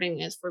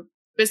important it is for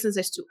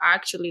businesses to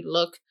actually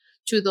look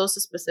to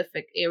those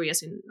specific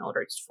areas in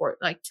order for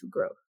like to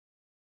grow.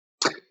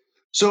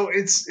 So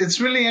it's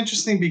really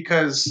interesting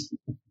because,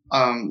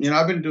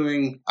 I've been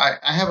doing, I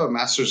have a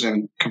master's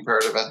in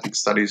comparative ethnic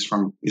studies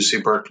from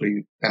UC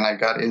Berkeley, and I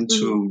got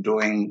into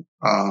doing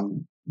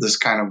this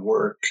kind of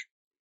work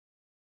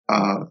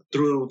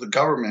through the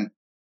government,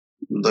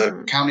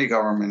 the county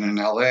government in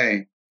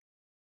LA.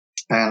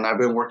 And I've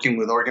been working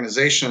with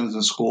organizations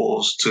and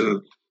schools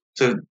to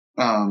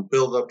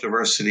build up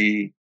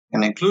diversity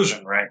and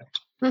inclusion, right?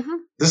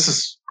 This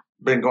has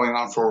been going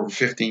on for over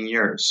 15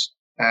 years.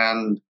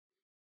 And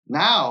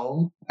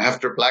now,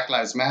 after Black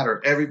Lives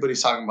Matter,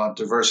 everybody's talking about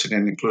diversity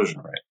and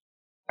inclusion, right?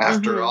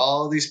 After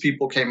all these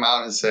people came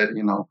out and said,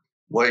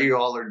 what you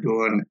all are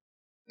doing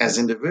as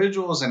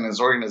individuals and as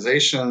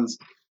organizations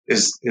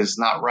is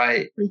not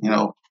right.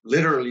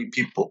 Literally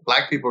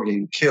Black people are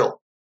getting killed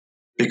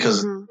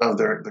because of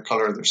the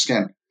color of their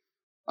skin.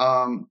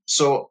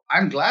 So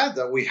I'm glad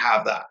that we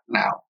have that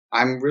now.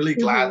 I'm really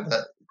glad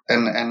that,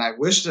 and I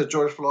wish that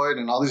George Floyd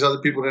and all these other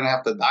people didn't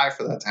have to die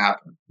for that to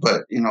happen.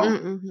 But,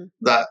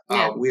 that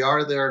we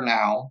are there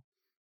now.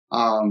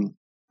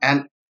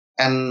 And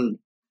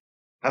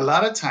a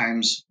lot of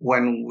times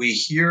when we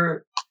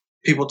hear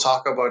people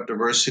talk about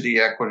diversity,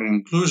 equity, and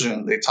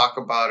inclusion, they talk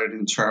about it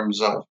in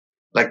terms of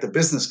like the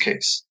business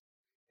case.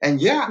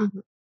 And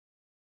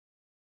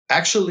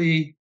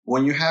actually,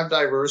 when you have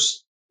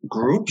diverse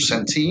groups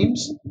and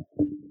teams,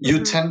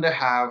 you tend to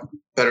have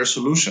better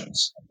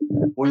solutions.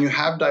 When you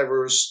have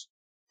diverse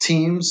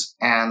teams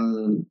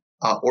and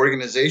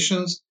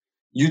organizations,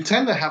 you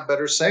tend to have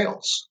better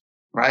sales,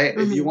 right?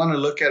 If you want to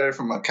look at it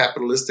from a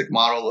capitalistic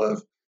model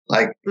of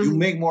like you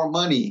make more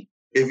money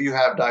if you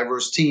have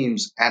diverse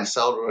teams and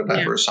sell to a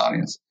diverse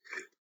audience.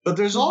 But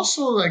there's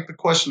also like the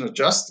question of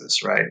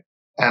justice, right?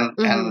 And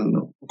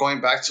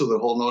going back to the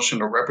whole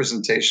notion of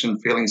representation,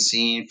 feeling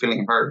seen,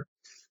 feeling heard.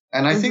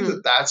 And I think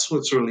that that's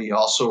what's really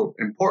also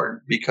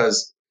important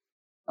because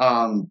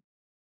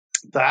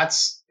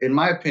that's, in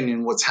my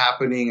opinion, what's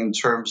happening in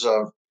terms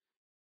of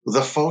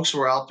the folks who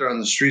are out there on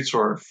the streets who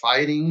are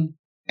fighting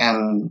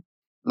and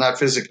not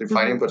physically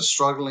fighting, but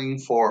struggling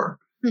for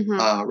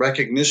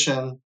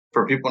recognition,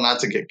 for people not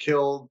to get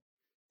killed,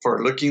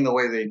 for looking the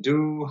way they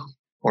do,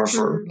 or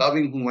for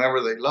loving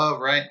whomever they love,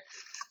 right?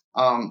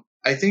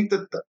 I think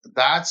that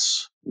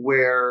that's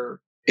where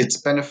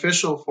it's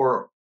beneficial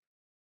for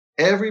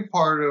every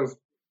part of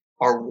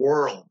our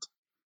world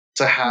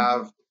to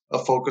have a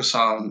focus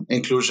on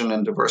inclusion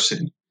and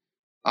diversity.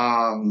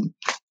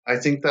 I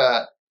think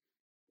that,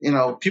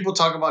 people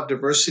talk about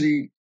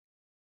diversity,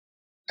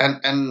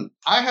 and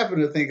I happen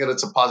to think that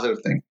it's a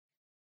positive thing,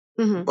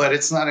 but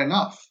it's not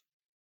enough.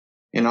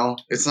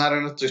 It's not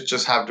enough to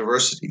just have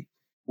diversity.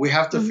 We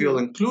have to feel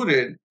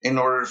included in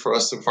order for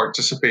us to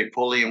participate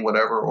fully in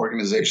whatever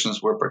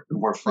organizations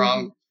we're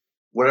from,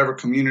 whatever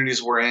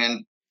communities we're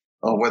in,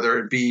 whether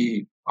it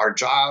be our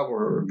job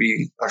or it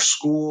be our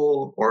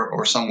school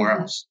or somewhere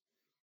else.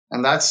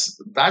 And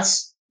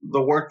that's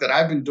the work that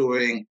I've been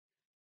doing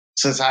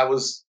since I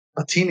was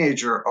a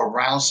teenager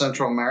around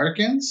Central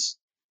Americans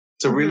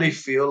to really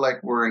feel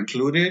like we're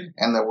included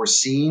and that we're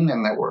seen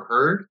and that we're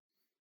heard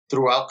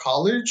throughout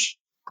college.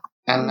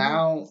 And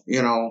now,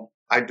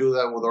 I do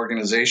that with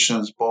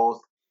organizations,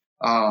 both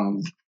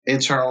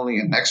internally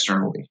and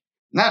externally,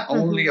 not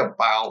only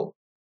about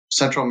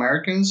Central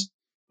Americans,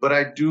 but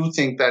I do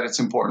think that it's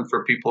important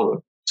for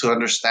people to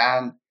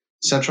understand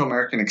Central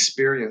American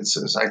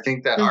experiences. I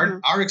think that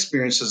our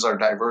experiences are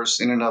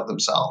diverse in and of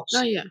themselves.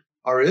 Oh, yeah.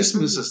 Our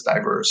isthmus is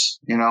diverse,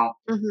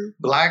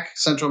 Black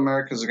Central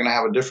Americans are going to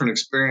have a different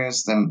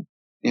experience than,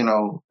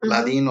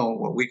 Ladino,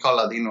 what we call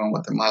Ladino in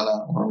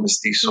Guatemala, or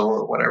Mestizo,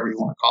 or whatever you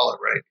want to call it,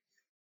 right?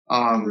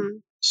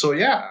 So,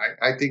 yeah,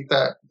 I think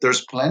that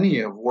there's plenty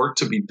of work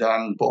to be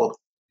done both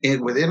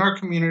within our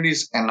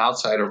communities and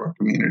outside of our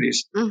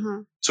communities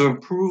to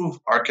improve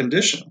our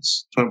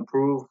conditions, to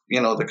improve,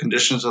 the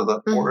conditions of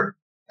the poor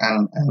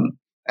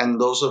and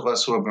those of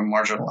us who have been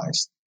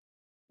marginalized.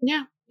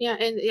 Yeah,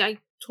 and I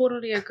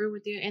totally agree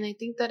with you. And I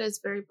think that is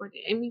very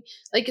important. I mean,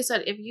 like I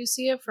said, if you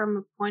see it from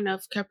a point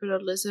of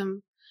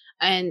capitalism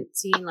and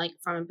seeing like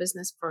from a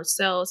business for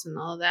sales and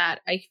all that,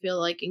 I feel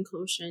like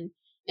inclusion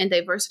and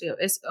diversity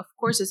is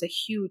a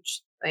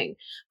huge thing.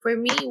 For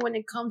me, when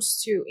it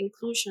comes to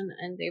inclusion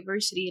and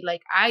diversity,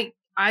 like I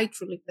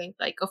truly think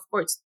like, of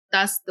course,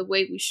 that's the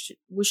way we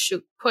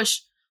should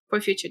push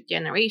for future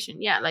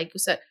generation. Yeah, like you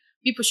said,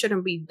 people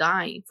shouldn't be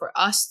dying for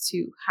us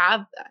to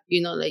have that.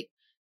 Like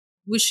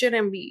we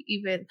shouldn't be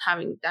even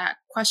having that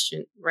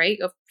question, right?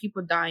 Of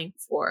people dying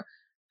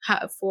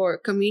for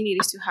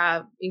communities to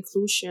have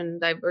inclusion,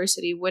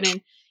 diversity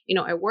within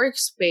a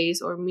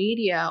workspace or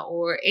media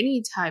or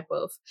any type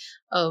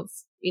of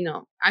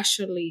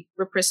actually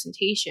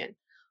representation.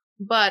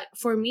 But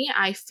for me,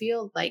 I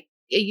feel like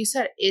you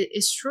said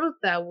it's true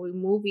that we're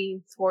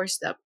moving towards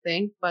that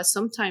thing, but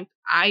sometimes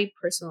I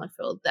personally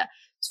feel that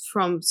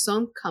from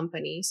some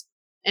companies,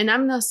 and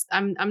I'm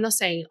not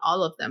saying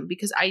all of them,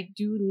 because I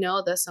do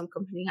know that some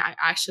companies are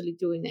actually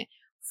doing it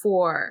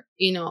for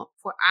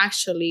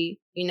actually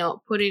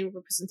putting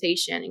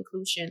representation,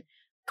 inclusion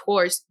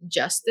towards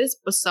justice,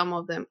 but some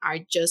of them are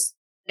just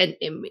an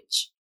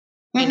image,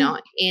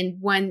 and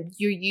when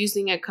you're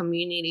using a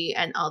community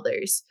and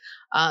others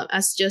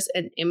as just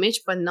an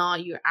image, but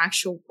not your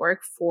actual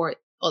work for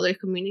other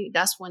community,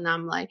 that's when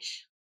I'm like,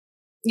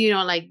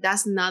 like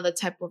that's not the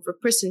type of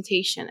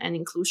representation and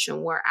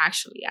inclusion we're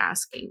actually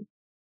asking.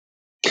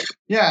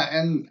 Yeah,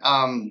 and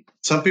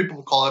some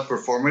people call it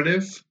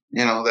performative,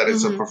 that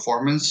it's a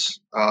performance.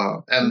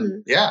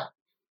 And yeah,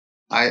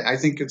 I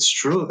think it's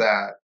true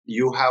that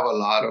you have a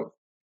lot of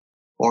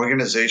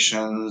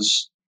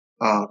organizations,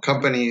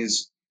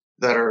 companies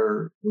that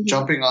are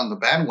jumping on the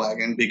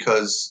bandwagon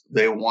because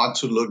they want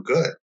to look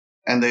good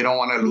and they don't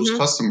want to lose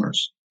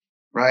customers,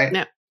 right?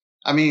 Yeah.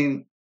 I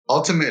mean,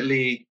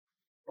 ultimately,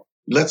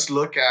 let's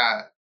look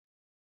at,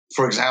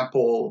 for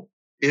example,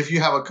 if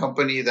you have a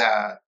company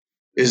that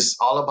is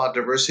all about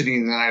diversity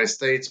in the United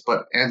States,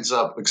 but ends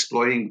up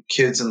exploiting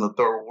kids in the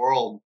third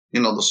world,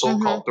 the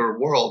so-called third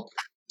world,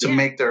 to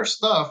make their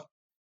stuff,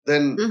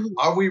 then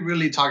are we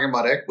really talking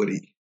about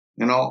equity,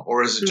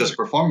 or is it just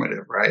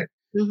performative, right?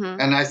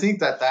 And I think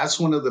that that's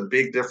one of the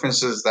big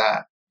differences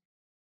that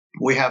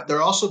we have. There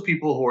are also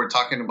people who are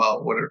talking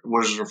about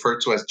what is referred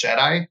to as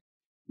JEDI,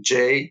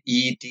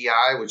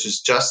 JEDI, which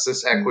is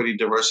justice, equity,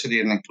 diversity,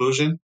 and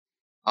inclusion.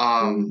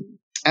 And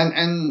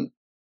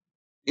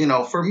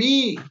for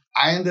me,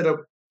 I ended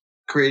up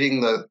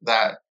creating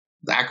the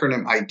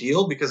acronym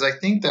IDEAL because I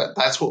think that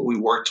that's what we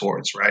work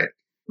towards, right?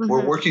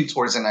 We're working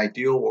towards an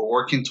ideal. We're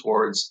working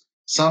towards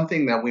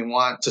something that we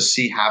want to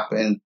see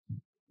happen.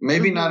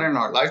 Maybe Mm-hmm. not in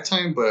our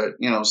lifetime, but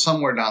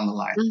somewhere down the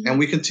line, Mm-hmm. and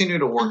we continue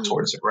to work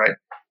towards it, right?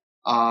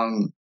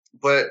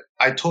 But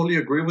I totally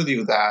agree with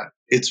you that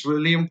it's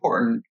really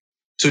important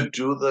to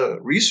do the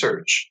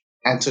research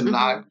and to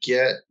not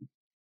get,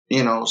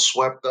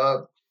 swept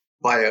up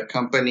by a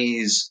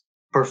company's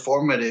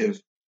performative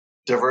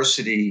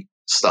diversity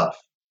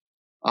stuff.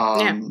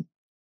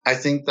 I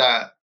think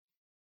that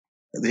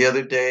the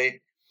other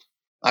day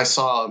I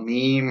saw a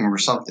meme or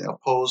something, a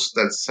post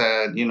that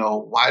said,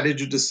 why did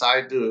you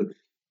decide to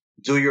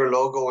do your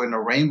logo in a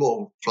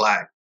rainbow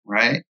flag,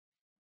 right?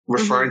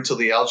 Referring to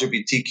the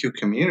LGBTQ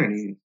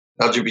community,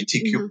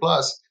 LGBTQ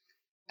plus,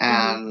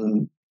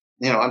 and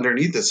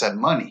underneath it said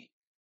money,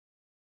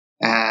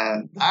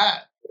 and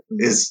that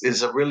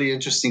is a really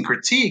interesting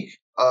critique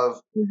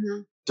of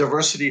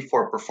diversity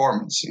for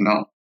performance.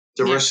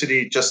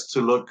 Diversity just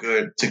to look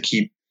good, to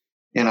keep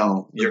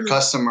your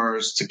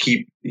customers, to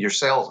keep your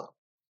sales up.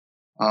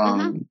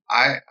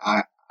 I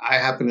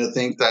happen to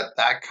think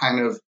that kind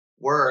of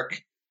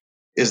work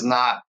is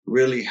not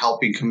really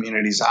helping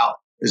communities out.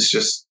 It's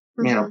just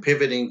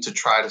pivoting to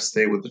try to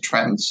stay with the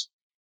trends.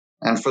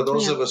 And for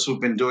those of us who've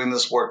been doing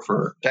this work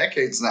for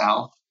decades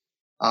now,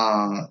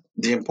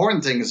 the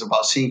important thing is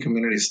about seeing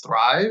communities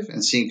thrive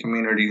and seeing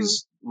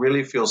communities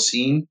really feel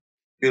seen,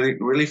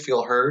 really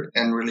feel heard,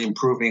 and really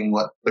improving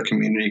what the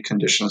community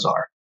conditions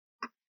are.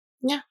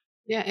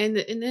 Yeah, and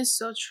it's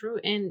so true.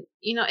 And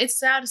it's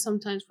sad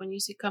sometimes when you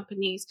see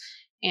companies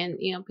and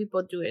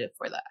people do it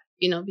for that,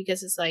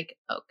 because it's like,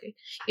 okay,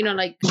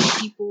 like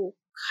people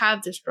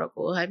have the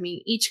struggle. I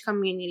mean, each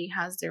community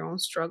has their own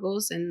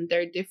struggles and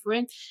they're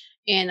different.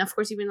 And of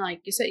course, even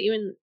like you said,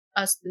 even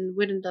us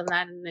within the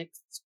Latinx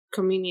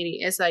community,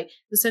 it's like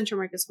the Central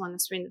Americans one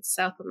experience,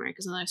 the South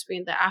Americans another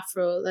experience, the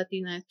Afro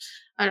Latina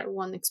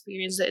one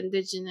experience, the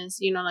Indigenous,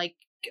 like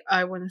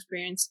I one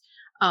experience.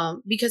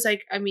 Because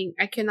I mean,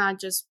 I cannot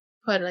just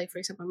put, like, for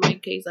example, in my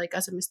case, like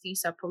as a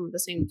mestiza from the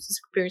same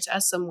experience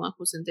as someone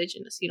who's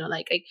indigenous,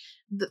 like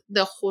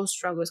the whole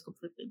struggle is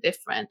completely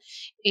different.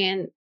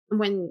 And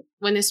when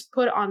it's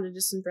put on the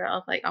distance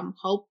of like I'm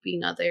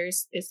helping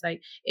others, it's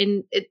like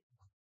in it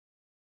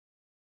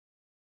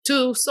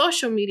to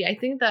social media. I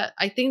think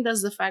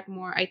that's the fact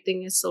more. I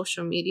think it's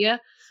social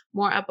media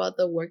more about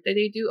the work that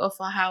they do, of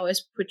how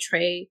it's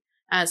portrayed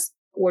as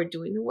we're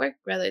doing the work,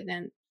 rather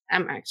than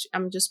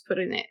I'm just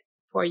putting it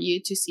for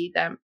you to see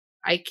them.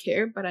 I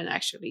care, but I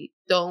actually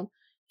don't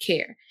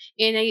care.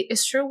 And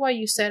it's true what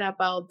you said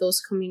about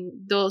those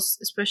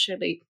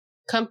especially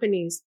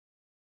companies.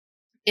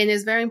 And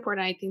it's very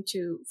important, I think,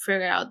 to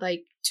figure out,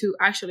 like, to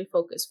actually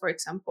focus. For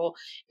example,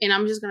 and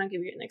I'm just gonna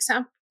give you an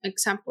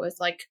example.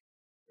 It's like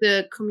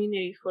the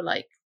community for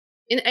like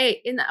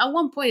at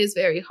one point it's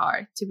very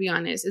hard, to be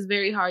honest. It's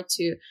very hard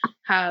to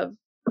have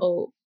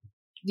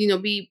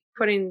be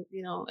putting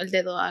el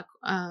dedo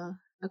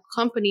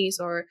companies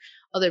or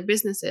other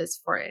businesses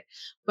for it.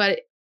 But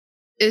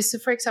it's,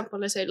 for example,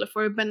 let's say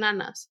for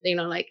bananas,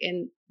 like,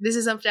 and this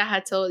is something I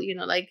had told,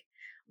 like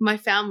my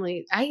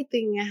family, I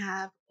think I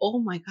have, oh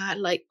my God,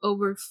 like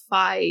over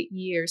 5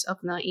 years of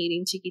not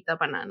eating Chiquita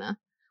Banana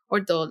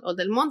or Del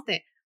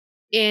Monte.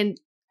 And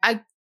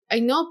I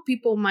know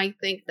people might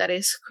think that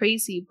is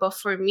crazy, but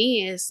for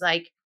me, it's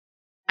like,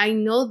 I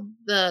know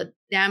the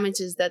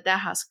damages that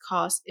has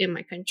caused in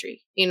my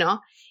country,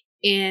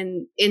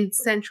 in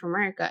Central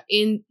America.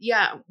 And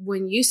yeah,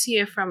 when you see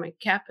it from a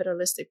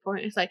capitalistic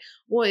point, it's like,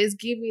 well, it's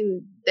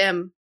giving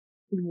them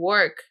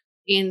work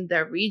in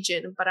the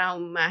region. But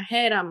on my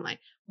head, I'm like,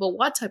 but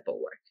what type of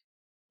work?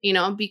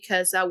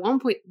 Because at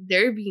one point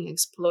they're being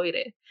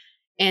exploited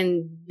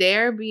and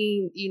they're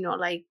being,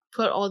 like,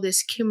 put all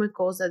these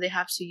chemicals that they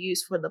have to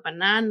use for the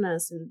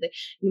bananas, and the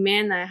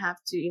men I have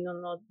to,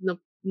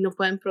 no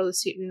pueden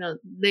producir,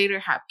 later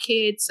have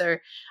kids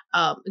or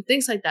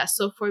things like that.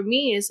 So for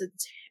me, it's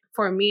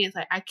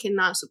like I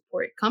cannot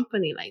support a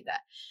company like that.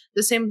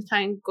 The same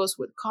time goes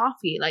with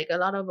coffee. Like, a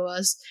lot of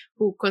us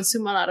who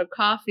consume a lot of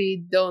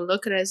coffee don't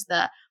look at it as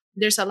that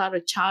there's a lot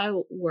of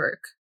child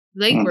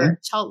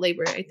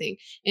labor, I think,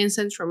 in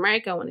Central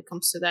America when it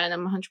comes to that. And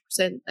I'm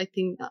 100%, I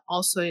think,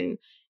 also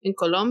in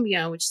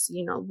Colombia, which is,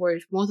 where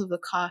most of the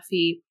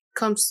coffee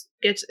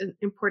gets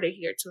imported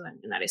here to the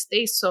United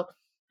States. So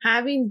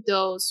having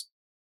those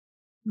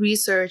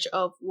research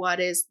of what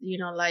is,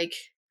 like,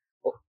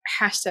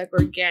 hashtag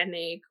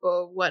organic,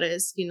 or what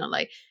is,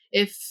 like,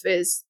 if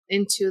it's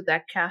into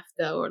that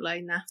CAFTA or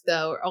like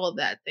NAFTA or all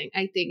that thing,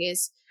 I think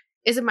it's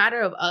a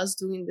matter of us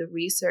doing the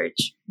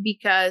research.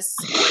 Because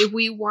if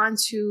we want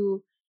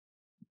to,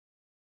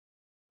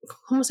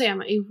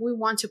 if we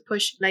want to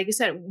push, like I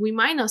said, we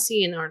might not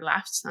see in our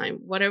lifetime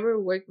whatever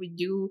work we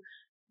do.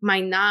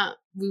 We're not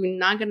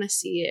gonna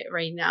see it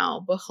right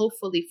now, but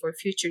hopefully for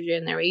future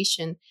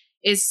generation,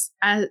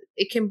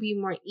 it can be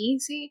more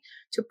easy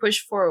to push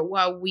for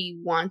what we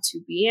want to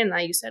be. And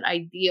like you said,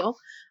 ideal,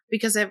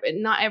 because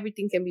not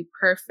everything can be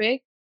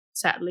perfect,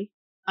 sadly.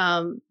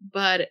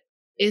 But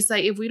it's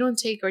like, if we don't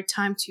take our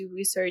time to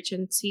research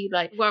and see,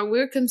 like, what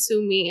we're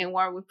consuming and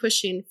what we're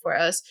pushing for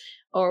us,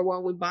 or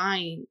what we're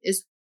buying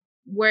is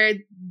where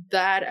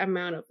that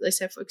amount of, let's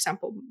say, for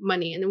example,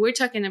 money, and we're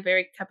talking a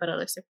very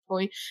capitalistic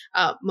point,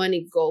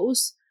 money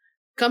goes,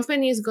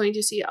 company is going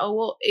to see, oh,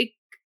 well,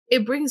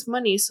 it brings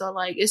money, so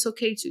like it's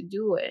okay to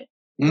do it.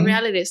 In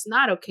reality, it's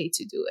not okay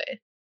to do it.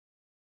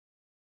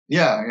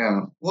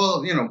 Yeah.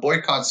 Well,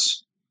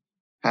 boycotts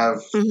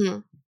have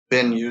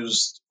been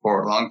used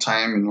for a long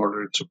time in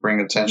order to bring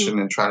attention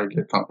and try to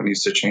get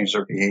companies to change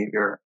their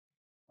behavior,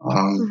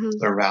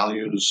 their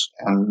values,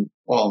 and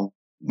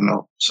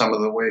some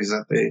of the ways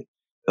that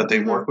they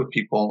work with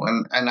people.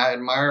 And I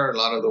admire a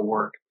lot of the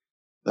work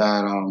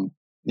that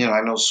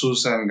I know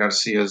Susan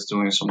Garcia is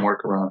doing some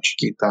work around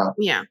Chiquita.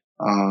 Yeah.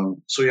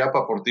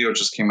 Suyapa Portillo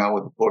just came out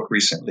with a book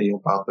recently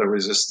about the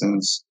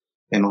resistance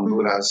in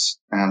Honduras,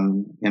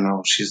 and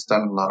she's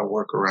done a lot of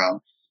work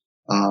around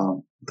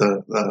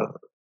the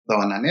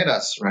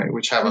bananeras, right,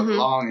 which have a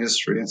long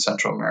history in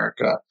Central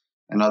America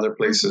and other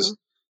places.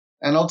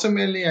 And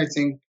ultimately, I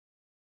think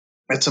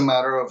it's a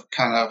matter of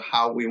kind of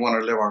how we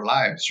want to live our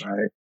lives,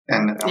 right,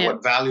 and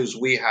what values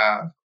we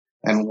have,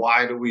 and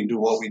why do we do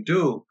what we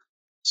do.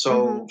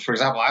 So, for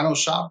example, I don't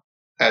shop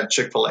at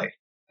Chick-fil-A.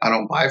 I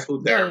don't buy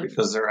food there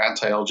because they're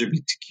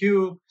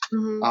anti-LGBTQ.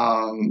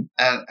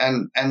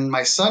 And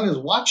my son is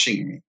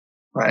watching me,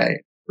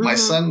 right? My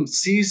son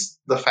sees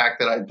the fact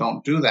that I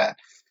don't do that.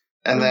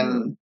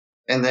 And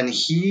then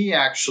he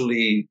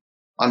actually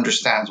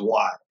understands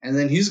why. And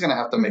then he's going to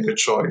have to make a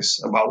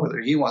choice about whether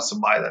he wants to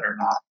buy that or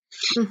not.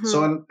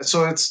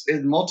 So it's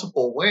in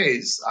multiple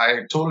ways.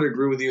 I totally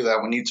agree with you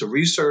that we need to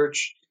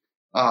research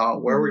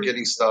where we're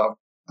getting stuff.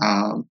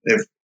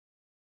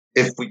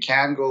 If we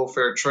can go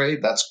fair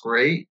trade, that's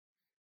great,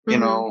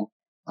 and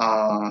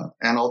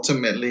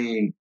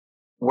ultimately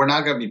we're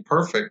not going to be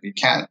perfect. We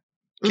can't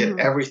get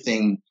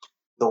everything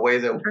the way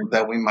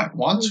that we might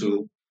want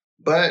to,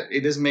 but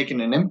it is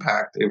making an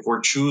impact if we're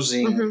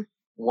choosing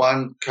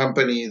one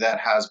company that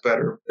has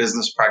better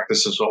business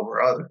practices over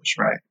others,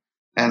 right?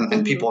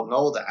 And people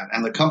know that,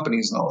 and the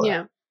companies know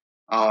that.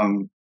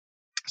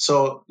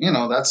 So,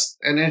 that's,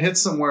 and it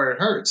hits them where it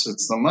hurts.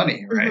 It's the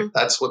money, right?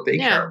 That's what they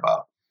care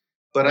about.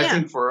 But I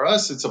think for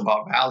us, it's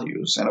about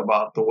values and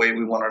about the way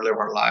we want to live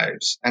our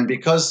lives. And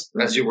because,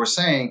 as you were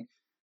saying,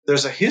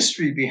 there's a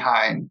history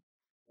behind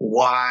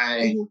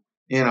why,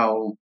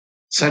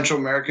 Central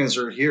Americans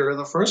are here in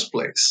the first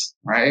place,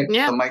 right?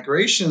 Yeah. The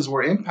migrations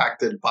were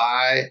impacted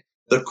by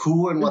the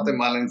coup in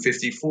Guatemala in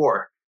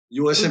 1954,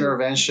 U.S.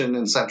 intervention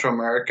in Central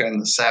America in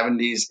the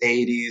 70s,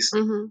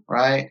 80s,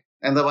 right?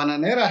 And the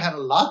Bananera had a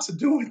lot to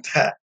do with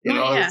that.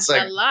 It's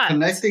like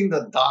connecting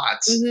the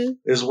dots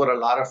is what a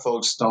lot of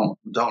folks don't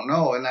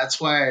know. And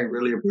that's why I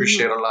really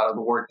appreciate a lot of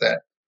the work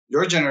that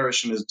your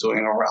generation is doing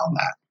around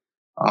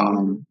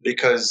that.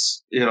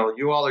 Because,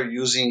 you all are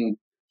using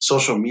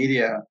social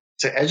media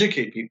to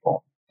educate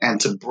people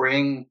and to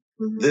bring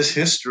this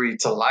history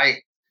to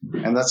light.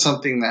 And that's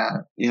something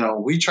that,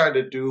 we tried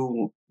to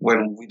do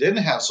when we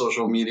didn't have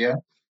social media.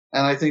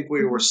 And I think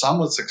we were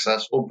somewhat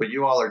successful, but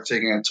you all are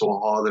taking it to a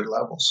whole other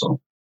level. So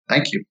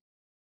thank you.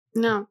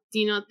 No,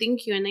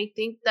 thank you. And I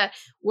think that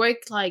work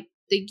like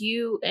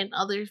you and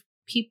other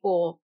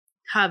people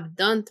have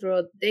done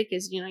throughout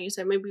decades, you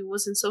said maybe it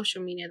wasn't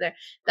social media there.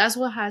 That's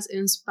what has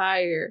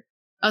inspired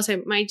us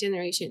and my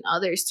generation,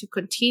 others, to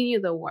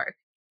continue the work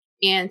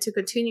and to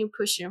continue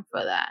pushing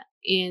for that.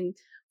 And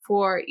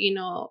for, in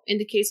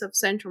the case of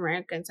Central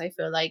Americans, I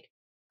feel like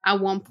at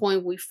one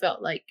point we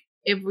felt like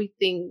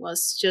everything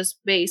was just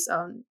based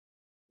on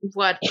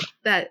what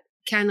that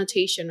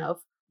connotation of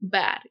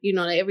bad,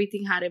 like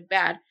everything had a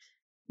bad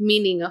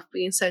meaning of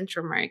being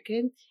Central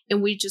American.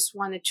 And we just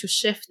wanted to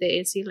shift it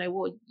and see like,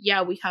 well,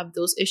 yeah, we have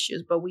those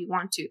issues, but we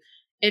want to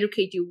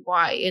educate you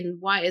why, and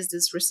why is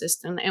this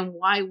resistant, and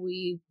why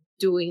we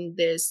doing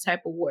this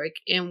type of work,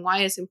 and why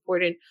it's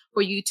important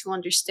for you to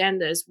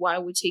understand this, why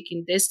we're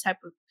taking this type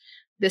of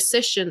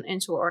decision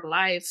into our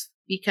life.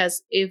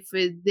 Because if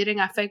it didn't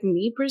affect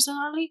me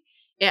personally,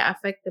 it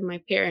affected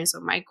my parents or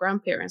my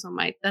grandparents or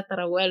my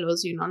tatarabuelos,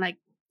 like,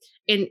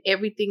 and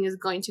everything is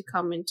going to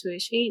come into a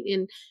change.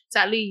 And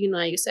sadly,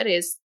 like you said,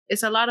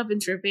 it's a lot of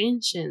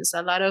interventions,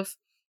 a lot of,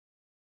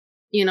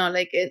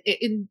 like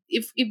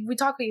if we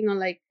talk,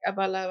 like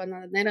about La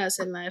Bananeras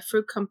and the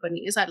fruit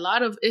company, it's a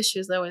lot of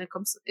issues that when it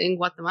comes in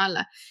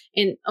Guatemala,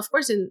 and of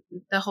course in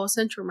the whole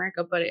Central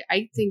America. But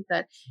I think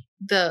that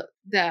the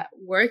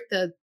work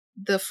that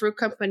the fruit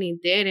company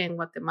did in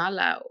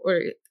Guatemala,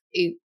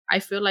 I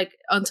feel like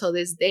until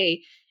this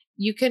day,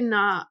 you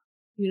cannot,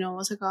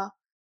 what's it called?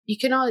 You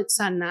cannot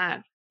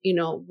sanar,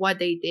 what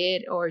they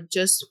did or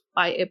just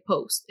by a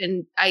post.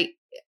 And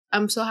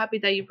I'm so happy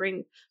that you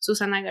bring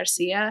Susana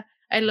Garcia.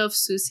 I love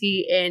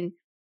Susie, and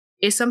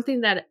it's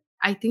something that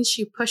I think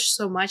she pushed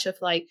so much of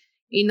like,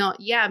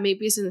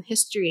 maybe it's in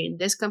history and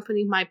this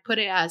company might put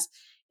it as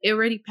it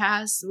already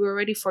passed, we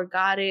already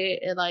forgot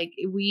it, and like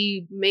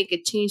we make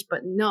a change.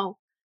 But no,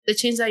 the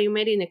change that you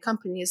made in a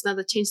company is not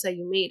the change that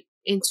you made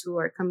into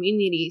our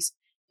communities.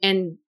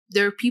 And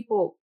there are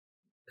people,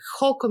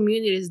 whole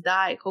communities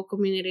died, whole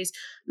communities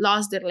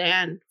lost their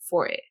land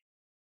for it.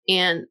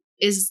 And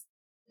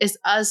It's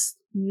us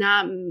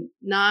not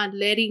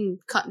letting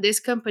these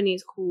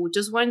companies who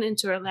just went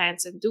into our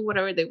lands and do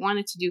whatever they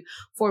wanted to do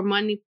for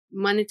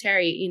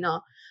monetary,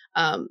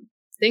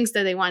 things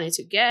that they wanted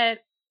to get.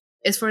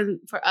 It's for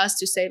us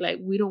to say, like,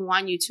 we don't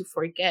want you to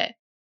forget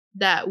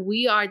that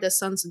we are the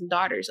sons and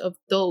daughters of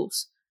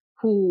those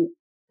who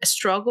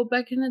struggled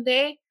back in the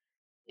day,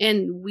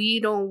 and we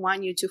don't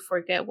want you to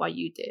forget what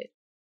you did.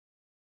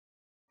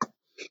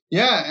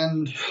 Yeah,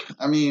 and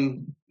I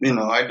mean,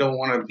 I don't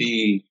want to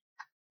be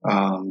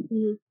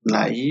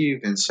naive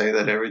and say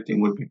that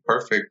everything would be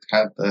perfect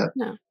had the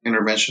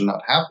intervention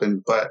not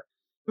happened. But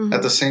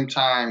at the same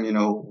time,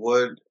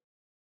 would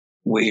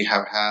we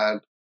have had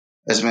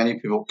as many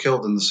people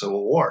killed in the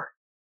Civil War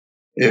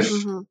if,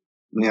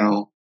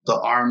 the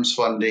arms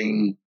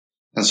funding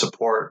and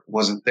support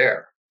wasn't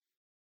there?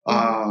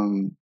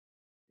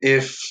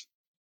 If,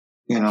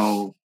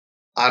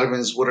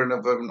 Ottomans wouldn't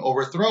have been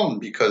overthrown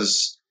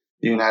because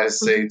the United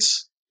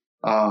States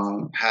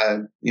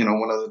had,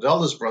 one of the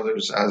Dulles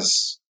brothers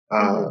as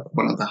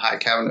one of the high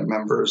cabinet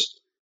members,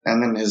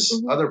 and then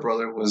his other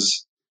brother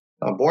was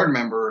a board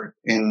member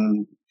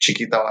in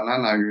Chiquita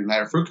Banana,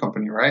 United Fruit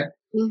Company, right?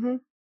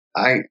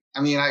 I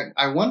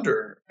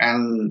wonder,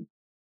 and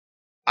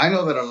I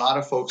know that a lot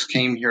of folks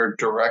came here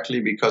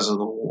directly because of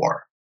the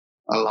war.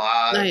 A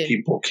lot of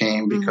people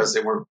came because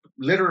they were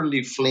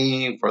literally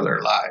fleeing for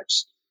their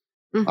lives.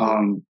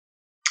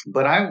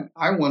 But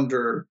I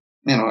wonder,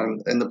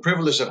 and the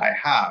privilege that I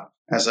have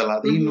as a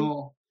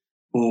Latino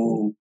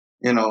who,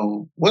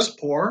 was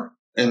poor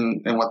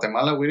in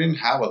Guatemala. We didn't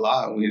have a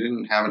lot. We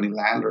didn't have any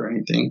land or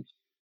anything.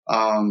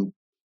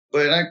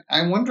 But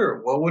I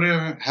wonder what would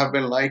it have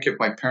been like if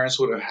my parents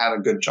would have had a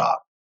good job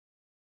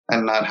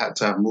and not had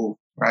to have moved,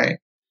 right?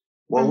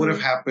 What would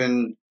have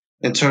happened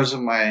in terms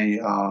of my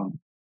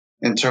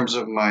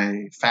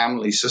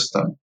family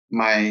system,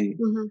 my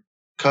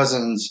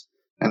cousins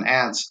and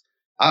aunts?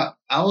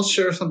 I'll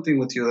share something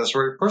with you that's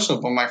very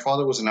personal, but my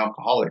father was an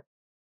alcoholic.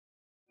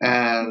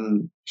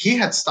 And he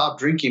had stopped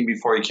drinking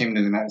before he came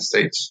to the United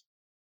States.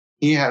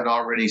 He had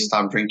already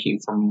stopped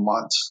drinking for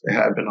months. It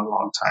had been a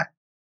long time.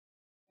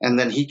 And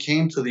then he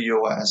came to the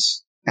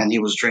U.S. and he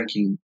was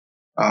drinking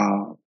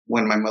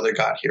when my mother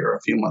got here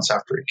a few months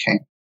after he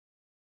came.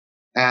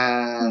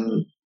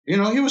 And,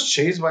 he was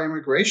chased by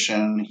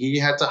immigration. He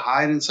had to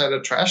hide inside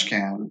a trash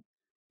can.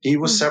 He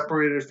was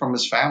separated from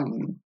his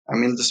family. I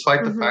mean,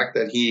 despite the fact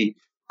that he,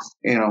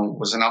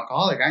 was an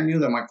alcoholic, I knew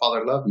that my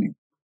father loved me.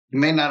 He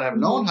may not have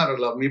known how to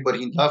love me, but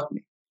he loved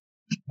me.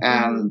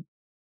 And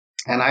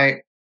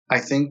I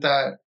think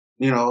that,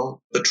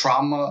 the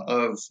trauma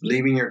of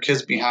leaving your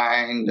kids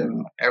behind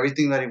and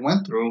everything that he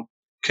went through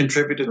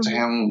contributed to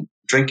him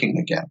drinking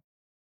again.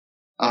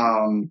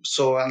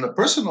 So on the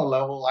personal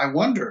level, I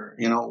wonder,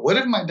 what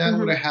if my dad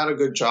would have had a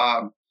good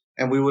job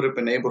and we would have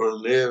been able to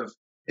live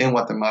in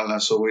Guatemala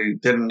so we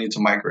didn't need to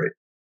migrate?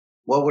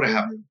 What would have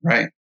happened,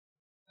 right?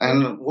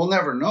 And we'll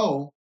never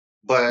know.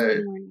 But,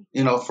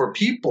 for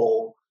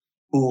people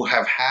who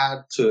have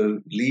had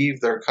to leave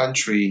their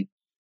country,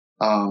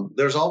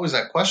 there's always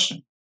that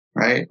question,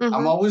 right?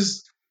 I'm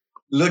always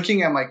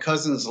looking at my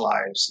cousins'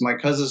 lives, my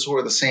cousins who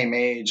are the same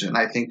age, and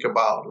I think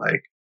about,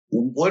 like,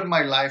 what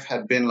my life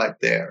had been like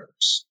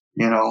theirs,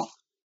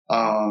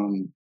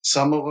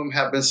 some of them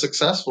have been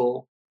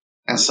successful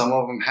and some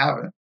of them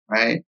haven't,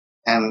 right?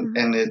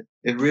 And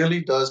it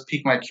really does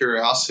pique my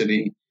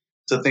curiosity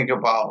to think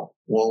about,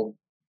 well,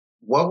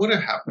 what would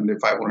have happened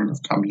if I wouldn't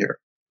have come here?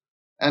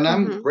 And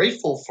I'm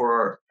grateful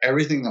for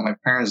everything that my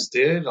parents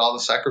did, all the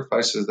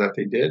sacrifices that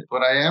they did,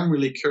 but I am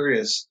really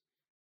curious,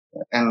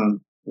 and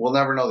we'll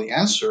never know the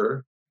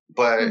answer,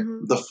 but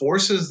the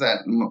forces that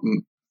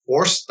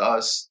forced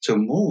us to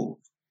move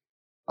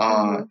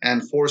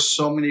and forced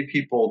so many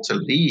people to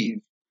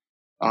leave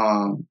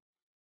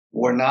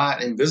were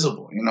not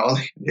invisible.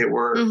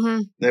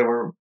 They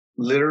were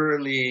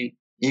literally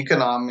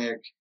economic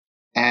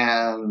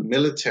and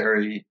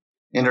military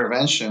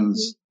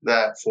interventions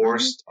that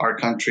forced our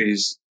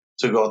countries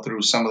to go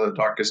through some of the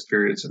darkest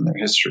periods in their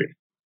history.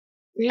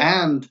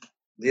 And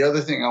the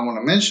other thing I want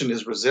to mention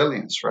is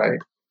resilience, right?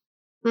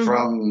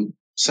 From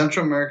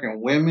Central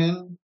American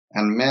women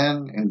and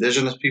men,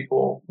 indigenous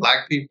people,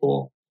 Black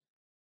people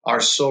are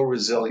so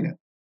resilient.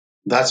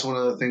 That's one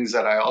of the things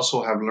that I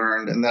also have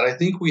learned and that I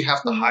think we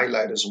have to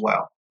highlight as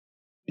well.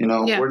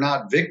 We're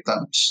not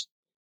victims.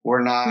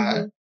 We're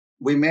not,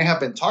 we may have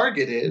been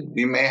targeted.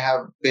 We may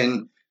have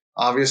been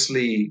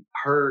obviously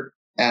hurt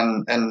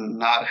and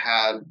not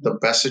had the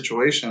best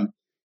situation,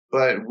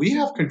 but we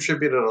have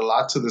contributed a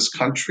lot to this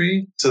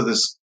country, to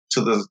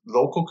the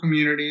local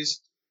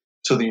communities,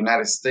 to the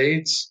United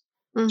States,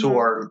 to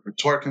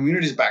our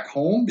communities back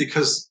home,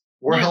 because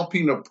we're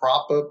helping to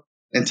prop up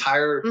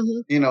entire,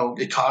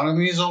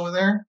 economies over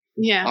there.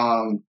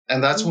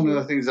 And that's one of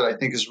the things that I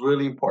think is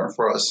really important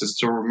for us, is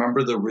to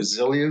remember the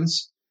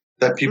resilience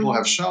that people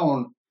have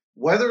shown,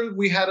 whether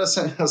we had a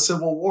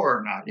civil war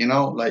or not.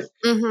 Like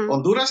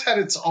Honduras had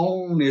its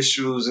own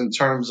issues in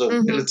terms of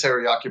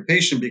military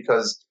occupation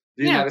because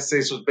the United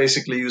States was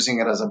basically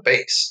using it as a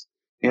base.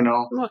 you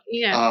know. Well,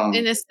 yeah, and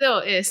it still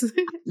is.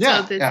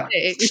 Yeah, So this yeah.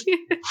 day.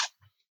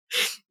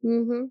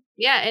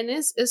 Yeah, and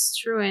it's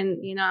true,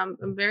 and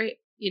I'm very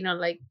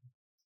like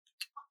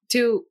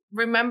to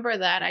remember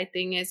that. I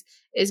think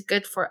is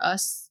good for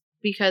us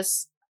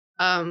because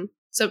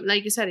so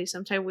like you said,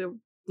 sometimes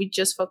we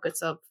just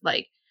focus of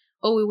like,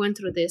 oh, we went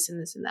through this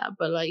and this and that,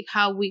 but like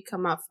how we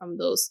come up from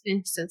those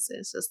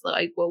instances is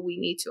like what we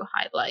need to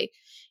highlight.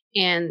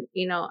 And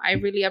I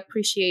really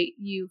appreciate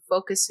you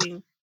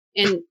focusing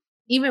and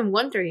even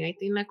wondering. I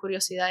think la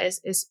curiosidad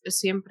es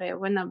siempre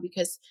buena,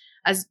 because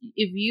as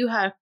if you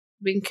have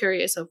been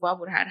curious of what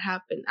would have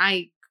happened,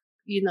 I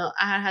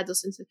had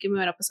those instances que me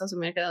hubiera pasado si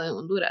me hubiera quedado en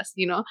Honduras,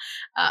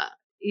 uh,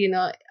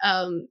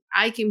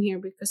 I came here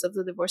because of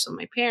the divorce of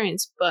my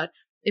parents, but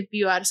if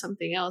you add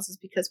something else, it's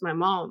because my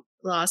mom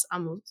lost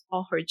almost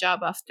all her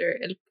job after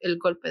el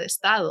golpe de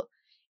estado.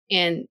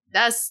 And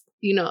that's,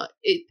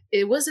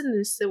 it wasn't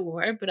the Civil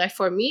War, but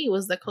for me, it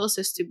was the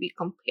closest to be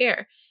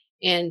compared.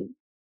 And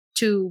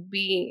to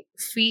be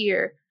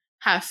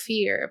have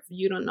fear if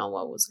you don't know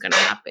what was going to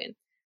happen.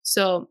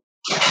 So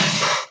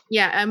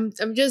yeah, I'm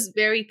just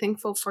very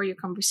thankful for your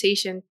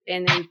conversation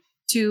and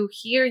to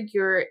hear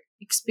your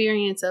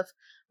experience of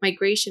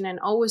migration, and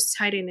always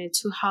tying it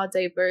to how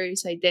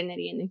diverse,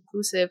 identity, and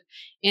inclusive,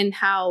 and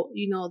how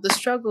the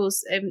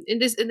struggles in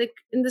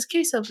this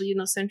case of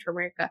Central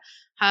America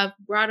have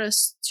brought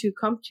us to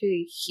come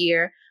to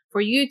here for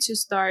you to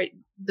start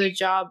the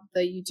job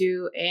that you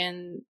do,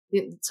 and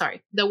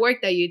the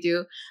work that you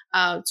do,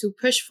 to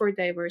push for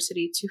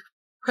diversity, to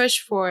push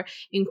for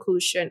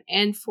inclusion,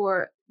 and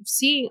for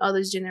seeing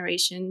others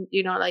generation,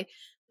 like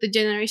the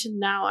generation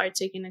now are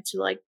taking it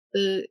to like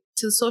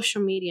to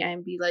social media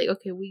and be like,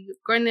 okay, we're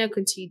going to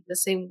continue the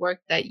same work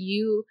that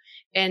you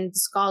and the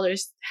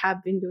scholars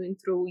have been doing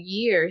through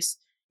years,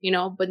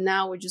 but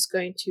now we're just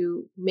going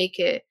to make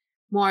it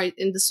more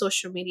in the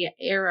social media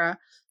era,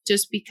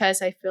 just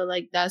because I feel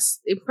like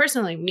that's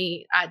personally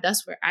me.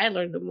 That's where I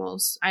learned the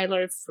most. I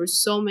learned for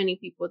so many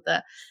people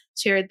that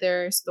share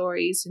their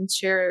stories and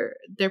share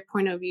their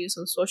point of views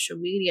on social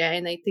media.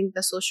 And I think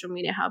that social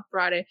media have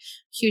brought a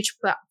huge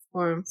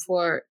platform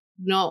for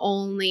not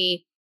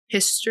only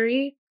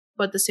history,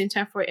 but at the same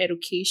time for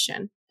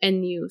education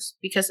and news.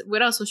 Because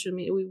without social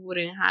media, we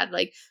wouldn't have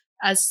like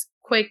as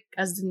quick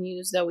as the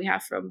news that we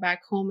have from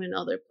back home and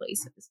other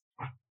places.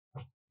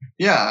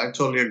 Yeah, I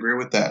totally agree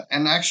with that.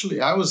 And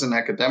actually, I was an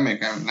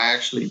academic. I mean, I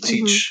actually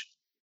teach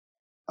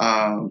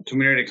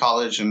community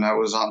college, and I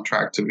was on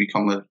track to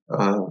become a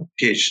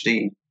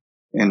PhD,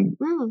 and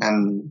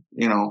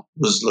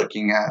was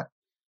looking at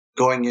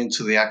going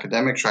into the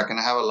academic track. And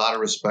I have a lot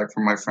of respect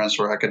for my friends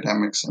who are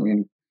academics. I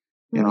mean,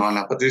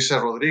 Ana Patricia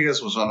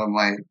Rodriguez was one of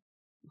my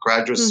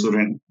graduate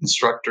student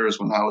instructors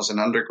when I was an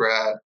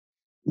undergrad.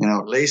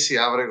 Lacey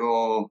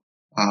Abrego,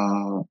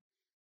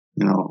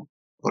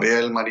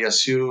 Oriel Maria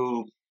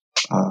Siu,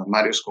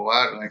 Mario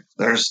Escobar. Like,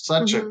 there's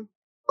such a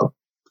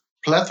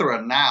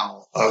plethora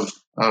now of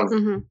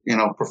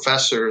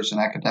professors and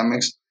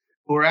academics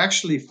who are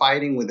actually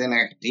fighting within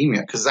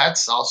academia, because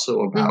that's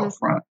also a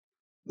battlefront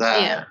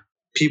that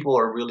people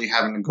are really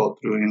having to go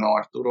through.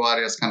 Arturo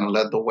Arias kind of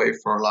led the way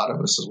for a lot of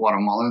us as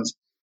Guatemalans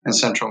and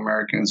Central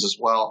Americans as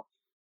well.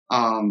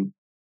 And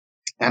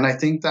I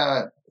think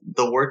that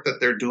the work that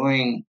they're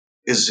doing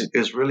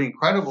is really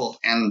incredible.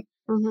 And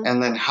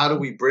then how do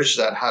we bridge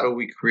that? How do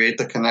we create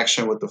the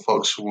connection with the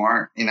folks who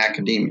aren't in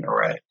academia,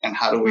 right? And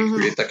how do we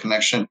create the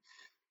connection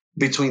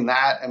between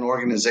that and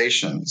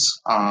organizations?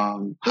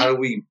 How do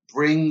we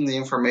bring the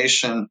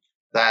information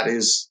that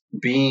is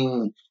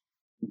being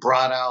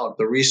brought out,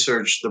 the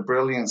research, the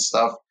brilliant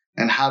stuff,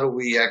 and how do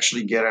we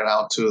actually get it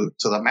out to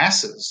the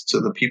masses,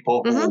 to the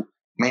people who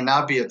may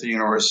not be at the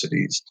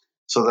universities,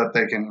 so that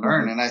they can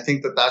learn? And I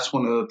think that that's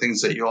one of the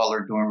things that you all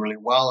are doing really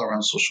well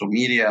around social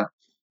media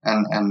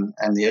and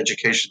the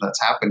education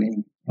that's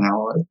happening.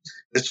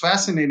 It's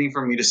fascinating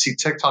for me to see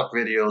TikTok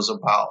videos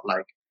about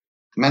like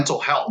mental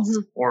health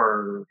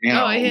or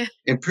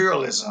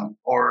imperialism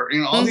or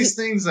all these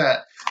things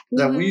that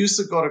we used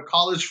to go to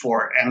college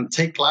for and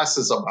take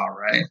classes about,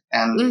 right?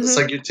 And it's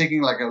like you're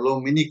taking like a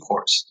little mini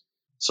course.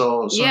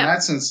 So in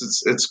that sense,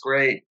 it's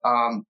great.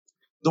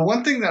 The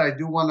one thing that I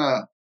do want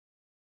to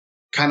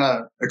kind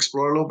of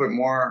explore a little bit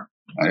more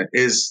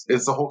is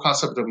the whole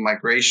concept of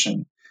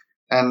migration.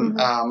 And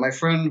my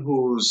friend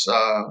who's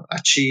a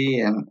Chi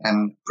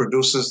and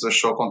produces the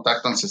show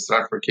Contacto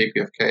Ancestral for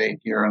KPFK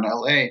here in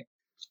LA,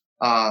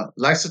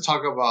 likes to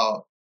talk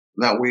about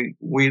that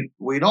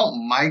we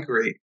don't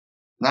migrate.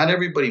 Not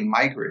everybody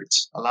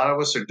migrates. A lot of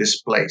us are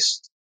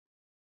displaced,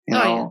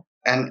 and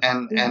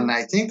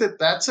I think that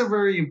that's a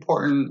very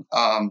important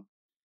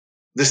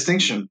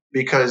distinction,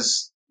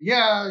 because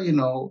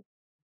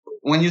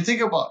when you think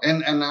about,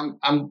 and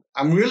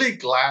I'm really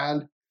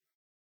glad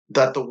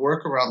that the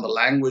work around the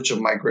language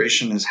of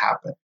migration has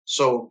happened.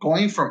 So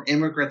going from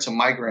immigrant to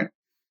migrant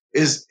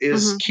is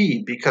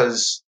key,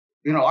 because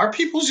our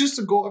peoples used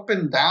to go up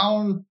and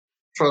down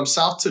from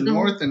south to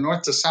north and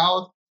north to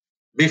south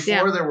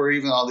before there were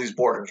even all these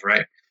borders,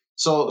 right?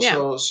 So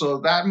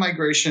that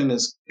migration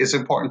is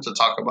important to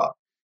talk about.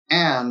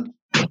 And,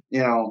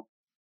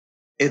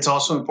 it's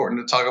also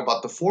important to talk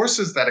about the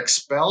forces that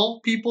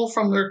expel people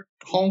from their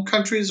home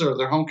countries or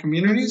their home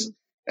communities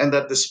and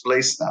that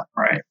displace them,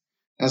 right?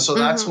 And so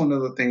that's one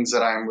of the things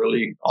that I'm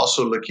really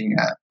also looking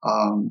at,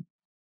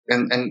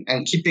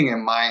 and keeping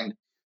in mind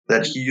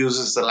that he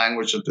uses the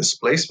language of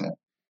displacement,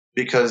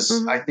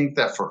 because I think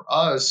that for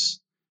us,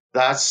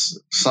 that's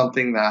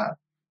something that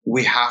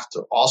we have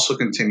to also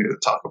continue to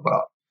talk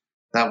about.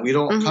 That we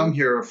don't come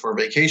here for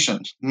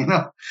vacation,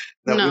 that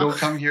we don't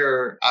come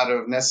here out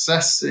of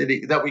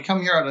necessity, that we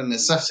come here out of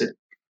necessity,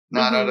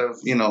 not out of,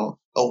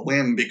 a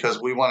whim because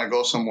we want to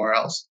go somewhere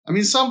else. I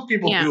mean, some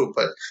people do,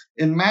 but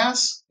in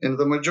mass, and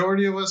the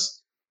majority of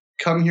us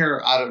come here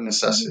out of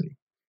necessity,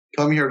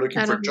 come here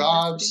looking for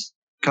jobs,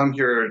 come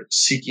here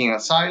seeking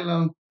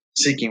asylum,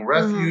 seeking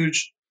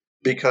refuge,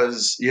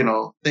 because,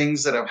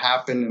 things that have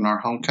happened in our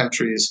home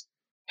countries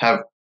have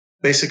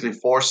basically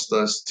forced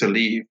us to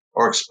leave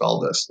or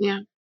expelled us. Yeah.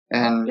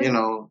 And,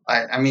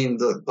 I mean,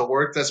 the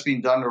work that's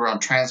being done around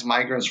trans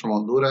migrants from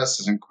Honduras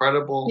is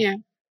incredible. Yeah.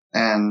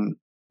 And,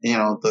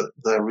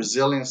 the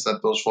resilience that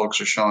those folks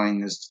are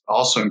showing is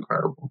also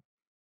incredible.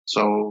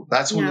 So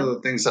that's one of the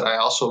things that I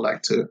also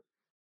like to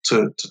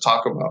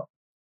talk about.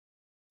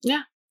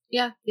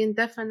 Yeah, and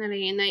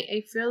definitely. And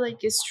I feel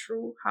like it's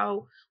true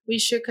how we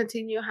should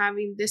continue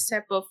having this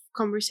type of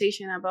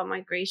conversation about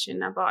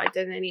migration, about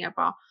identity,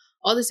 about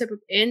all this type of,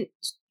 and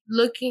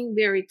looking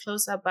very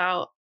close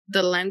about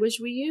the language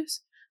we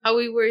use. How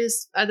we were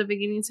at the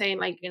beginning saying,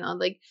 like,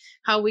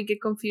 how we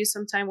get confused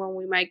sometimes when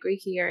we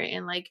migrate here,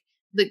 and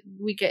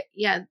we get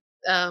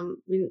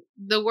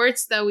the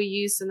words that we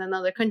use in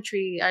another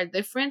country are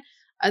different.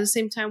 At the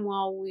same time,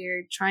 while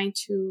we're trying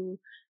to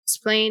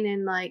explain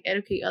and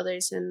educate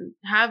others and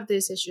have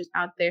these issues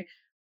out there,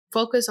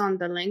 focus on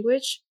the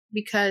language,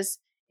 because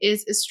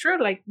it's true.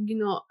 I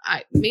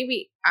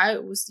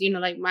was,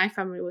 my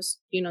family was,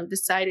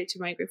 decided to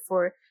migrate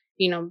for,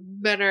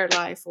 better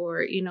life,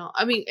 or,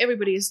 I mean,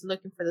 everybody is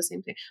looking for the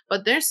same thing,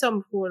 but there's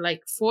some who are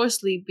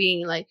forcibly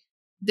being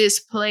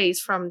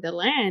displaced from the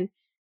land.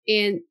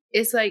 And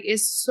it's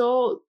it's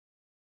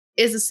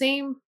the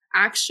same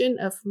action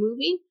of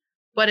moving,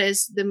 but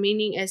the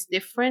meaning is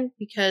different,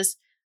 because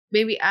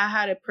maybe I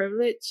had a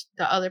privilege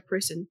the other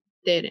person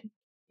didn't,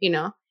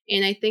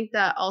 and I think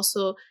that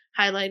also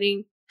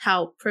highlighting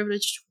how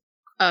privilege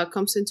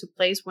comes into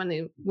place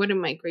within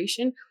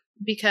migration,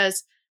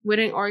 because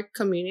within our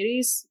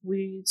communities,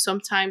 we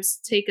sometimes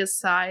take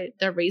aside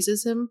the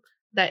racism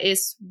that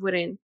is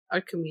within our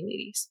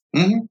communities.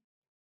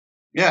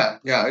 Yeah,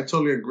 I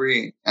totally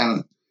agree.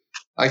 And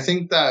I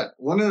think that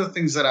one of the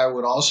things that I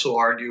would also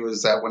argue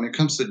is that when it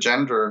comes to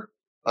gender,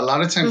 a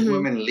lot of times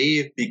women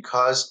leave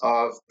because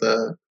of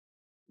the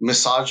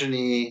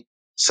misogyny,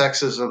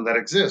 sexism that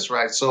exists,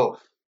 right? So,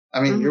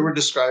 I mean, you were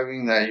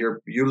describing that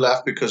you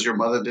left because your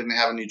mother didn't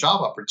have any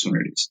job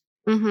opportunities.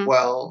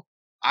 Well,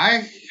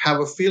 I have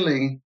a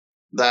feeling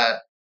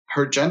that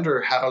her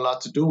gender had a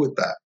lot to do with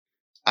that.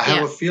 I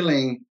have a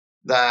feeling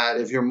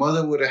that if your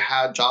mother would have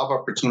had job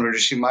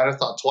opportunities, she might have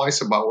thought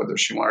twice about whether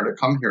she wanted to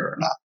come here or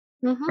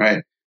not,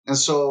 right? And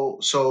so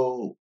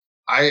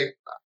I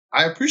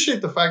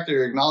appreciate the fact that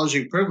you're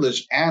acknowledging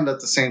privilege, and at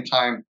the same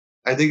time,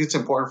 I think it's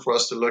important for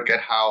us to look at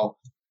how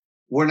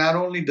we're not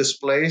only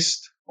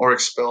displaced or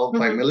expelled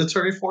by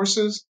military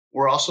forces,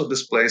 we're also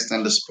displaced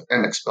and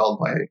expelled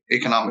by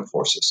economic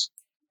forces.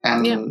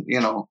 And,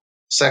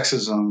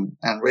 sexism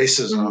and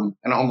racism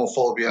and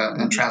homophobia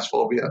and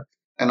transphobia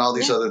and all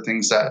these other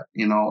things that,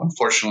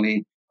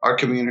 unfortunately, our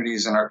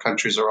communities and our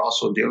countries are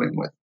also dealing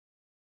with.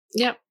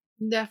 Yep.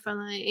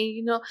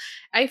 Definitely. And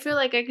I feel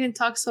like I can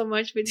talk so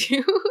much with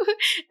you.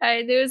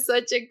 It was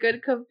such a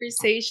good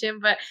conversation,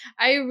 but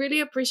I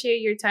really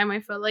appreciate your time. I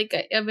feel like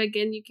if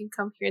again you can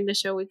come here in the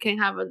show, we can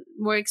have a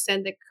more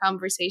extended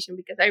conversation,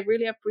 because I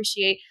really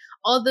appreciate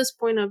all this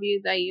point of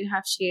view that you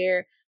have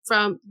shared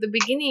from the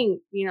beginning,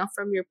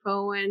 from your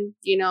poem,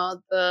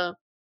 all the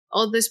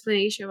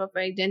explanation of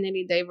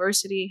identity,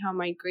 diversity, how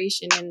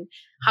migration, and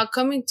how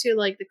coming to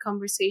the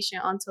conversation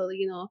until,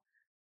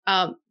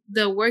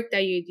 the work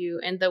that you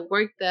do and the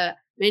work that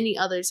many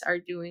others are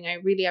doing. I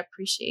really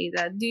appreciate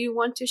that. Do you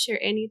want to share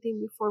anything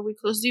before we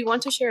close? Do you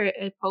want to share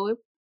a poem?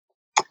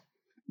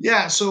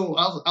 Yeah, so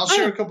I'll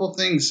share a couple of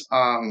things.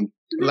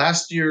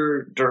 Last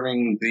year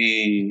during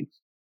the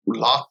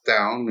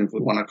lockdown, if we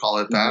want to call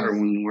it that, or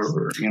when we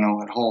were,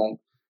 at home,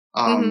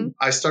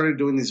 I started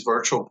doing these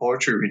virtual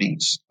poetry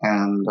readings,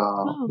 and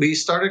we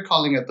started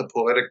calling it the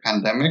Poetic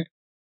Pandemic.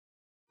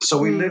 So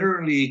we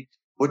literally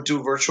would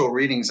do virtual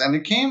readings,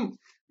 and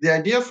the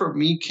idea for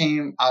me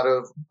came out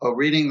of a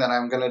reading that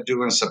I'm going to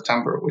do in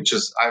September, which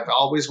is I've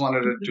always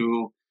wanted to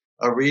do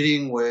a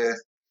reading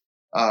with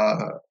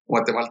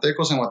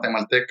Guatemaltecos and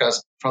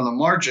Guatemaltecas from the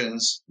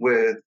margins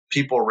with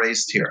people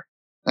raised here.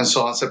 And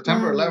so on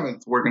September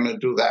 11th, we're going to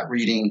do that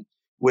reading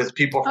with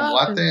people from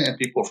Guate and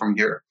people from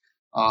here.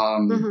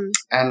 And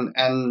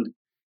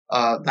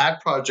that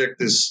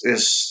project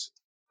is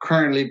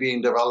currently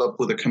being developed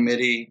with a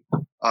committee,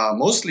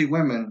 mostly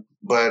women,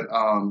 but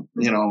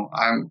you know,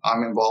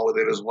 I'm involved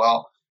with it as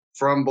well,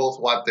 from both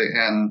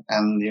Guate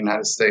and the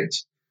United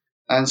States.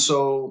 And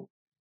so,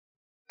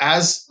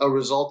 as a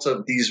result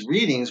of these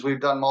readings,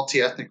 we've done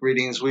multi-ethnic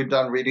readings. We've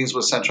done readings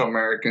with Central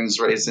Americans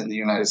raised in the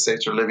United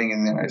States or living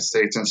in the United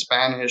States in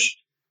Spanish.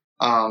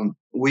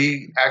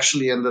 We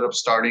actually ended up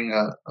starting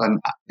an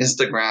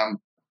Instagram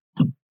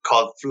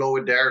called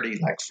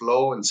Flowidarity, like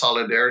flow and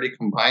solidarity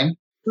combined.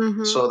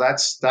 Mm-hmm. So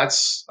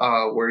that's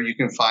where you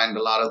can find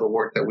a lot of the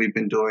work that we've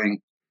been doing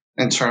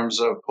in terms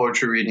of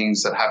poetry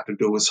readings that have to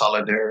do with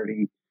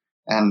solidarity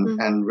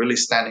and really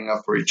standing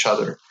up for each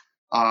other.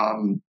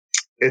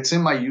 It's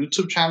in my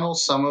YouTube channel.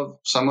 Some of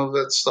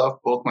that stuff,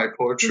 both my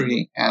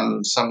poetry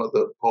and some of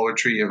the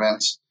poetry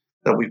events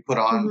that we put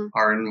on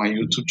are in my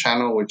YouTube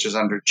channel, which is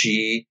under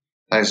G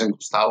as in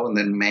Gustavo, and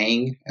then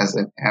Meing as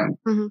in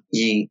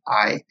MEING.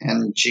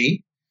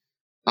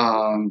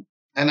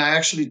 And I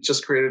actually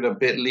just created a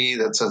bit.ly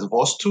that says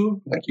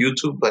Voz2, like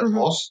YouTube, but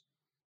Voz.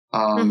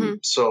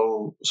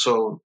 So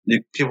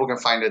people can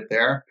find it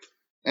there.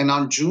 And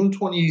on June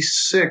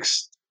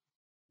 26th,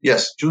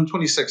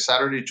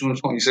 Saturday, June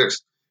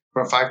 26th,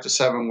 from 5 to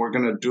 7, we're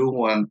going to do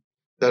one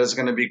that is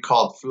going to be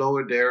called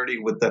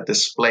Flowidarity with the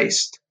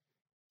Displaced.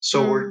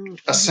 So we're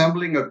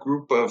assembling a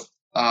group of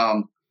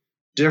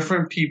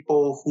different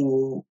people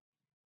who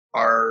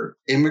are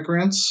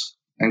immigrants,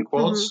 end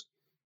quotes,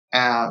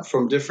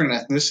 from different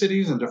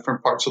ethnicities and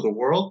different parts of the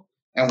world.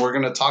 And we're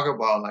going to talk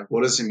about, like,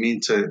 what does it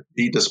mean to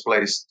be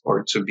displaced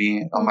or to be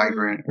a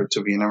migrant or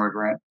to be an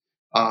immigrant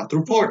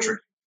through poetry.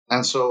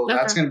 And so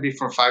that's going to be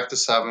from 5 to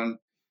 7.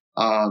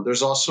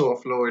 There's also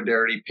a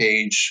Flowidarity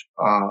page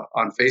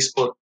on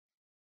Facebook,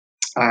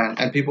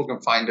 and people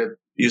can find it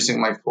using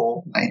my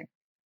full name,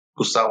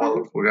 Gustavo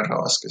Adolfo Guerra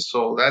Vázquez.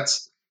 So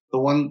that's the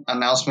one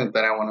announcement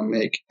that I want to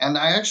make. And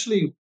I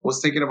actually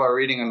was thinking about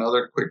reading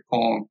another quick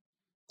poem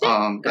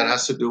that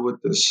has to do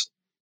with this.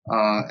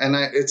 And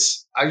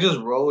I just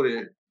wrote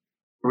it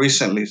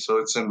recently, so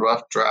it's in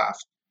rough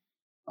draft.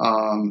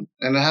 And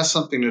it has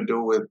something to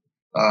do with,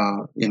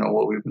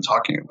 what we've been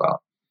talking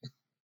about.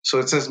 So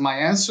it says, my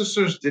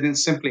ancestors didn't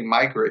simply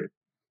migrate.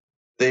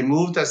 They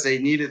moved as they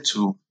needed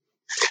to.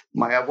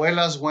 My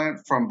abuelas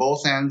went from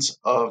both ends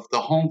of the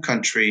home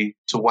country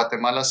to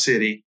Guatemala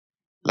City,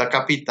 La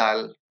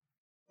Capital,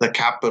 the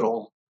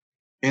capital,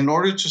 in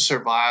order to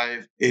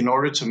survive, in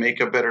order to make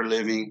a better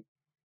living.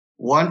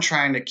 One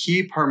trying to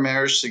keep her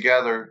marriage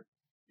together,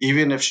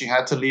 even if she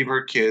had to leave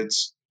her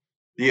kids.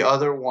 The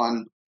other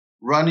one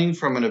running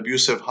from an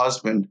abusive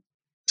husband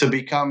to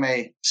become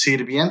a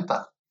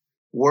sirvienta,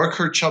 work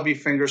her chubby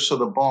fingers to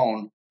the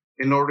bone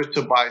in order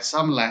to buy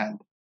some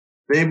land.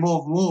 They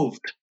both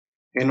moved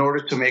in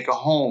order to make a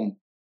home,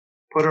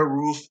 put a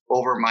roof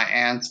over my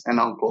aunts and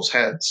uncles'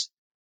 heads.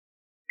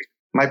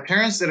 My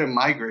parents didn't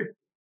migrate.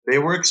 They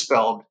were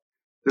expelled,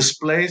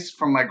 displaced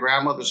from my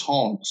grandmother's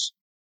homes,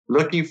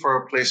 looking for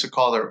a place to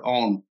call their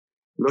own,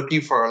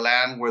 looking for a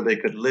land where they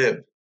could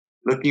live,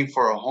 looking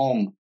for a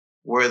home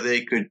where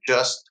they could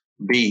just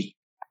be.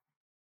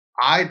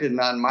 I did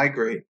not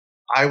migrate.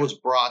 I was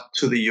brought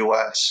to the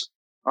U.S.,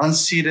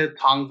 unceded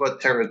Tongva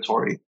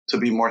territory, to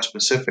be more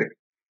specific,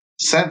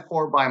 sent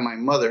for by my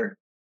mother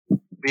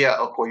via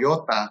a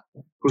coyota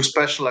who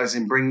specialized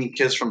in bringing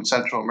kids from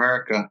Central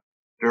America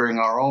during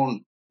our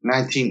own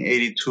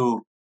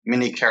 1982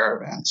 mini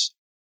caravans.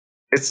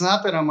 It's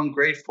not that I'm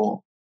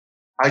ungrateful.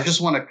 I just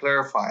want to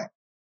clarify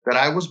that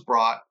I was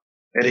brought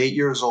at 8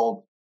 years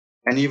old,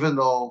 and even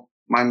though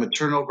my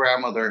maternal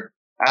grandmother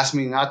asked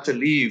me not to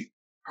leave,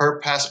 her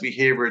past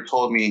behavior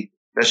told me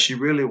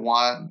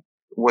that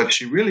what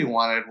she really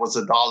wanted was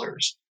the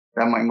dollars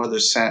that my mother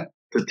sent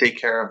to take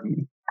care of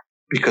me,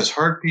 because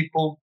hurt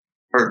people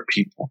hurt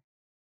people.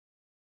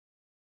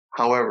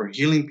 However,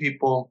 healing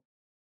people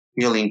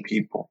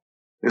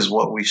is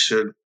what we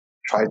should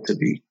try to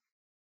be.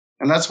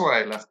 And that's where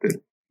I left it.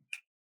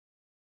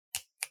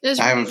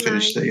 I haven't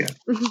finished it yet.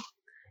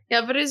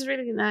 Yeah, but it's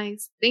really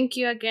nice. Thank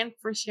you again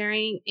for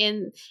sharing.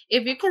 And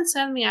if you can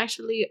send me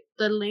actually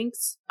the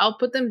links, I'll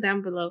put them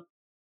down below.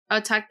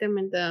 I'll tag them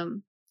in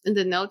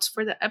the notes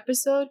for the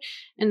episode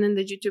and then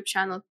the YouTube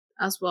channel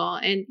as well.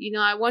 And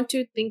I want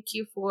to thank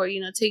you for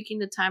taking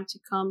the time to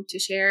come to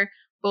share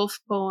both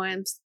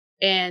poems,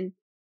 and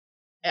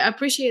I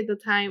appreciate the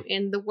time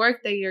and the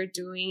work that you're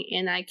doing.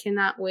 And I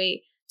cannot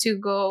wait to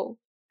go.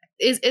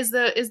 Is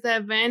the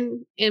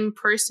event in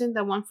person,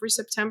 the one for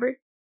September?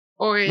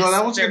 Or no,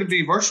 that one's going to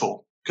be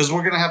virtual, because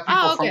we're going to have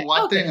people from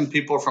Guate and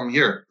people from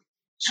here.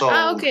 So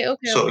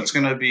so it's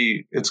going to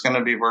be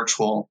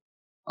virtual.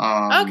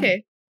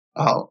 Okay.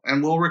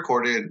 And we'll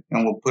record it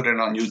and we'll put it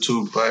on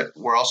YouTube, but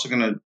we're also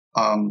going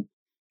to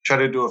try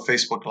to do a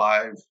Facebook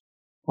Live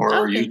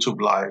or YouTube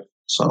Live.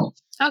 So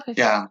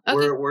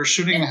we're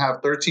shooting to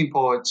have 13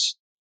 poets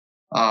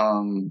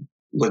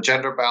with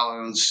gender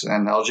balance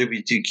and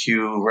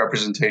LGBTQ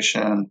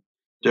representation,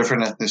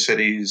 different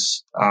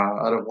ethnicities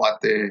out of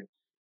Guate,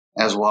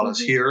 as well as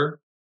here.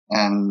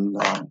 And,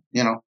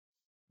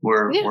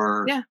 we're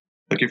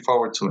looking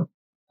forward to it.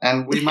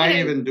 And we might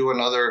even do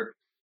another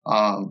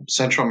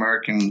Central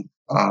American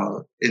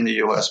in the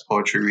U.S.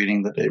 poetry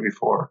reading the day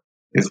before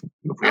if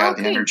we have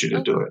the energy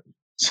to do it.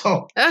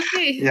 So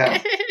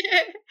yeah,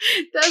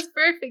 that's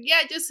perfect.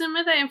 Yeah, just send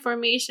me the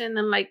information,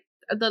 and like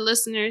the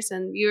listeners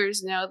and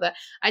viewers know that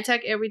I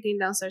tag everything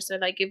downstairs. So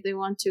like if they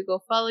want to go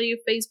follow you,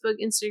 Facebook,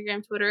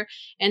 Instagram, Twitter,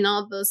 and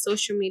all the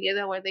social media,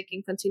 that way they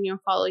can continue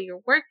and follow your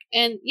work.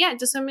 And yeah,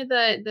 just send me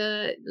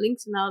the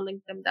links and I'll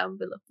link them down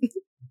below.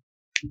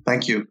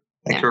 Thank you.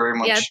 Thank you very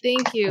much. Yeah,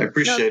 thank you. I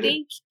appreciate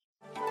it.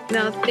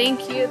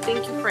 Thank you.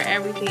 Thank you for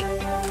everything.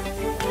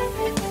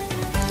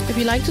 If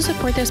you'd like to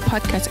support this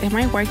podcast and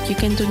my work, you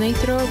can donate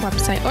through our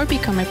website or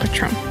become a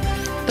patron.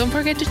 Don't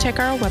forget to check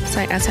our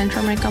website at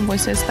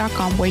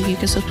CentralAmericanVoices.com, where you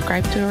can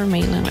subscribe to our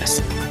mailing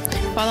list.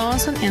 Follow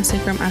us on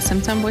Instagram at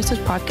Centam Voices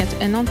Podcast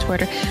and on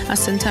Twitter at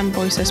Centam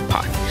Voices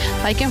Pod.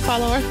 Like and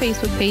follow our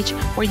Facebook page,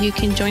 where you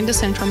can join the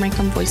Central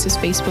American Voices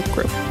Facebook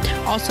group.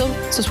 Also,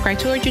 subscribe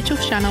to our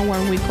YouTube channel,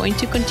 where we're going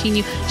to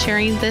continue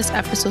sharing these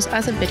episodes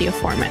as a video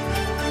format.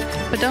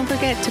 But don't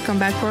forget to come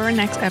back for our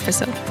next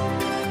episode.